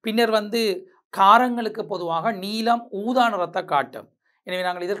 பின்னர் வந்து காரங்களுக்கு பொதுவாக நீலம் ஊதா நிறத்தை காட்டும். எனவே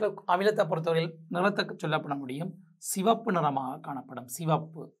நாங்கள் இதற்கு அமிலத்தை பொறுத்தவரையில் நிறத்துக்கு சொல்லப்பட முடியும். சிவப்பு நிறமாக காணப்படும்.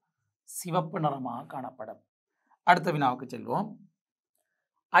 சிவப்பு நிறமாக காணப்படும். அடுத்த வினாவுக்கு செல்வோம்.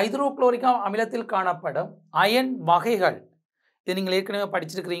 ஹைட்ரோகுளோரிக் அமிலத்தில் காணப்படும் அயன் வகைகள் இது நீங்கள் ஏற்கனவே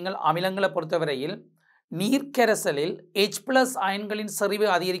படிச்சிருக்கிறீர்கள். அமிலங்களை பொறுத்தவரையில் நீர்க்கரைசலில் H+ அயன்களின் செறிவை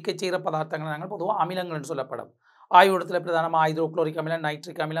அதிகரிக்க செய்கிற பதார்த்தங்கள் நாங்கள் பொதுவாக அமிலங்கள் என்று சொல்லப்படும். ஆய்வுடத்தில் பிரதானமாக ஹைட்ரோகுளோரிக் அமிலம்,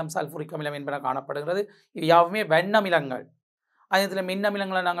 நைட்ரிக் அமிலம், சல்ஃபூரிக் அமிலம் என்பன காணப்படுகிறது. இது யாவுமே வெண்ணமிலங்கள். அதே நேரத்தில்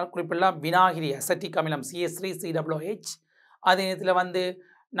மின்னமிலங்களை நாங்கள் குறிப்பிடலாம். வினாகிரி அசட்டிக் அமிலம் CH3COOH. அதே நேரத்தில் வந்து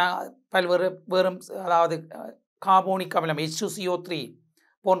பல்வேறு வேறும் அதாவது கார்போனிக் அமிலம் H2CO3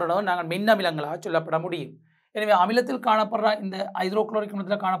 போன்றனவும் நாங்கள் மின்னமிலங்களாக சொல்லப்பட முடியும். எனவே அமிலத்தில் காணப்படுற இந்த ஹைட்ரோகுளோரிக்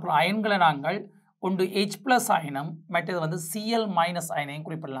அமிலத்தில் காணப்படுற அயன்களை நாங்கள் ஒன்று H+ அயனம், மற்றது வந்து Cl- அயனையும்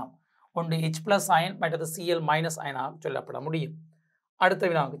குறிப்பிடலாம். ஒன்று H+ அயன், மற்றது Cl- அயனாக சொல்லப்பட முடியும். அடுத்த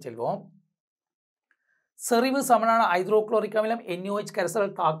வினாவுக்கு செல்வோம். செறிவு சமனான ஹைட்ரோகுளோரிக் அமிலம் NaOH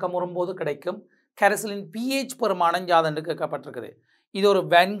கரைசல் தாக்கம் வரும்போது கிடைக்கும் கரைசலின் pH பெருமானம் யாது என்று கேட்கப்பட்டிருக்குது. இது ஒரு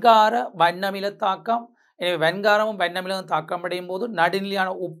வெண்கார வண்ணமில தாக்கம். எனவே வெண்காரமும் வண்ணமிலும் தாக்கம் அடையும் போது நடுநிலையான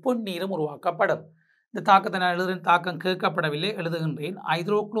உப்பு நீரும் உருவாக்கப்படும். இந்த தாக்கத்தை நான் எழுதுகிற தாக்கம் கேட்கப்படவில்லை, எழுதுகின்றேன்.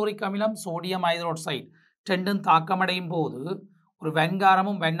 ஹைட்ரோகுளோரிக் அமிலம், சோடியம் ஹைட்ராக்சைடு ரெண்டும் தாக்கமடையும் போது ஒரு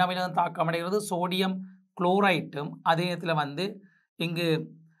வெண்காரமும் வண்ணமிலும் தாக்கமடைகிறது. சோடியம் குளோரைட்டும் அதே நேரத்தில் வந்து இங்கு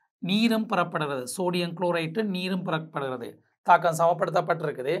நீரும் பெறப்படுகிறது. சோடியம் குளோரைட்டு நீரும் பெறப்படுகிறது. தாக்கம்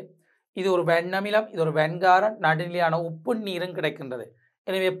சமப்படுத்தப்பட்டிருக்குது. இது ஒரு வெண்ணமிலம், இது ஒரு வெண்காரம், நடுநிலையான உப்பு நீரும் கிடைக்கின்றது.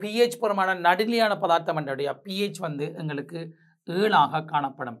 எனவே pH பெருமான நடுநிலையான பதார்த்தம் என்னுடைய pH வந்து எங்களுக்கு 7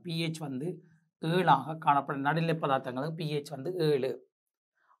 காணப்படும். pH வந்து 7 காணப்படும். நடுநிலை பதார்த்தங்களுக்கு pH வந்து 7.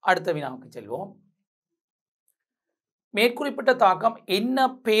 அடுத்த வினாவுக்கு செல்வோம். மேற்குறிப்பிட்ட தாக்கம் என்ன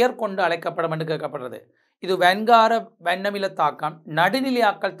பெயர் கொண்டு அழைக்கப்படும் என்று கேட்கப்படுறது. இது வெண்கார வெண்ணமில தாக்கம்,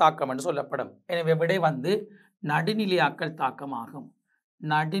 நடுநிலையாக்கல் தாக்கம் என்று சொல்லப்படும். எனவே விடை வந்து நடுநிலையாக்கல் தாக்கமாகும்.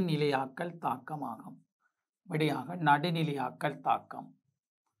 நடுநிலையாக்கல் தாக்கமாகும். விடையாக நடுநிலையாக்கல் தாக்கம்.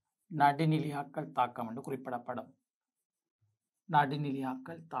 நடுநிலையாக்கல் தாக்கம் என்று குறிப்பிடப்படும்.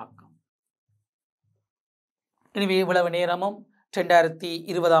 நடுநிலையாக்கல் தாக்கம். எனவே இவ்வளவு நேரமும்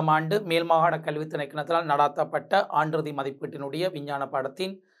 2020 ஆண்டு மேல் மாகாண கல்வி திணைக்களத்தினால் நடாத்தப்பட்ட ஆண்டிறுதி மதிப்பீட்டினுடைய விஞ்ஞான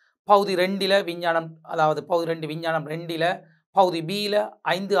பாடத்தின் பகுதி 2 விஞ்ஞானம், அதாவது பகுதி 2 விஞ்ஞானம் 2 பகுதி B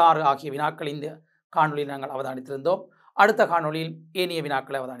 5, 6 ஆகிய வினாக்கள் இந்த காணொலியில் நாங்கள் அவதானித்திருந்தோம். அடுத்த காணொலியில் ஏனைய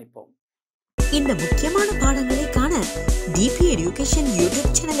வினாக்களை அவதானிப்போம். இந்த முக்கியமான பாடங்களை காண டிபி எடுகேஷன்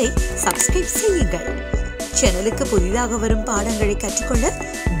யூடியூப் சேனலை சப்ஸ்கிரைப் செய்யுங்கள். சேனலுக்கு புதிதாக வரும் பாடங்களை கற்றுக்கொள்ள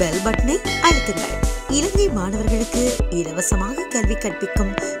பெல் பட்டனை அழுத்துங்கள். இலங்கை மாணவர்களுக்கு இலவசமாக கல்வி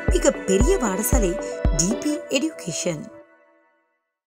கற்பிக்கும் மிகப்பெரிய பாடசாலை டிபி எடுகேஷன்.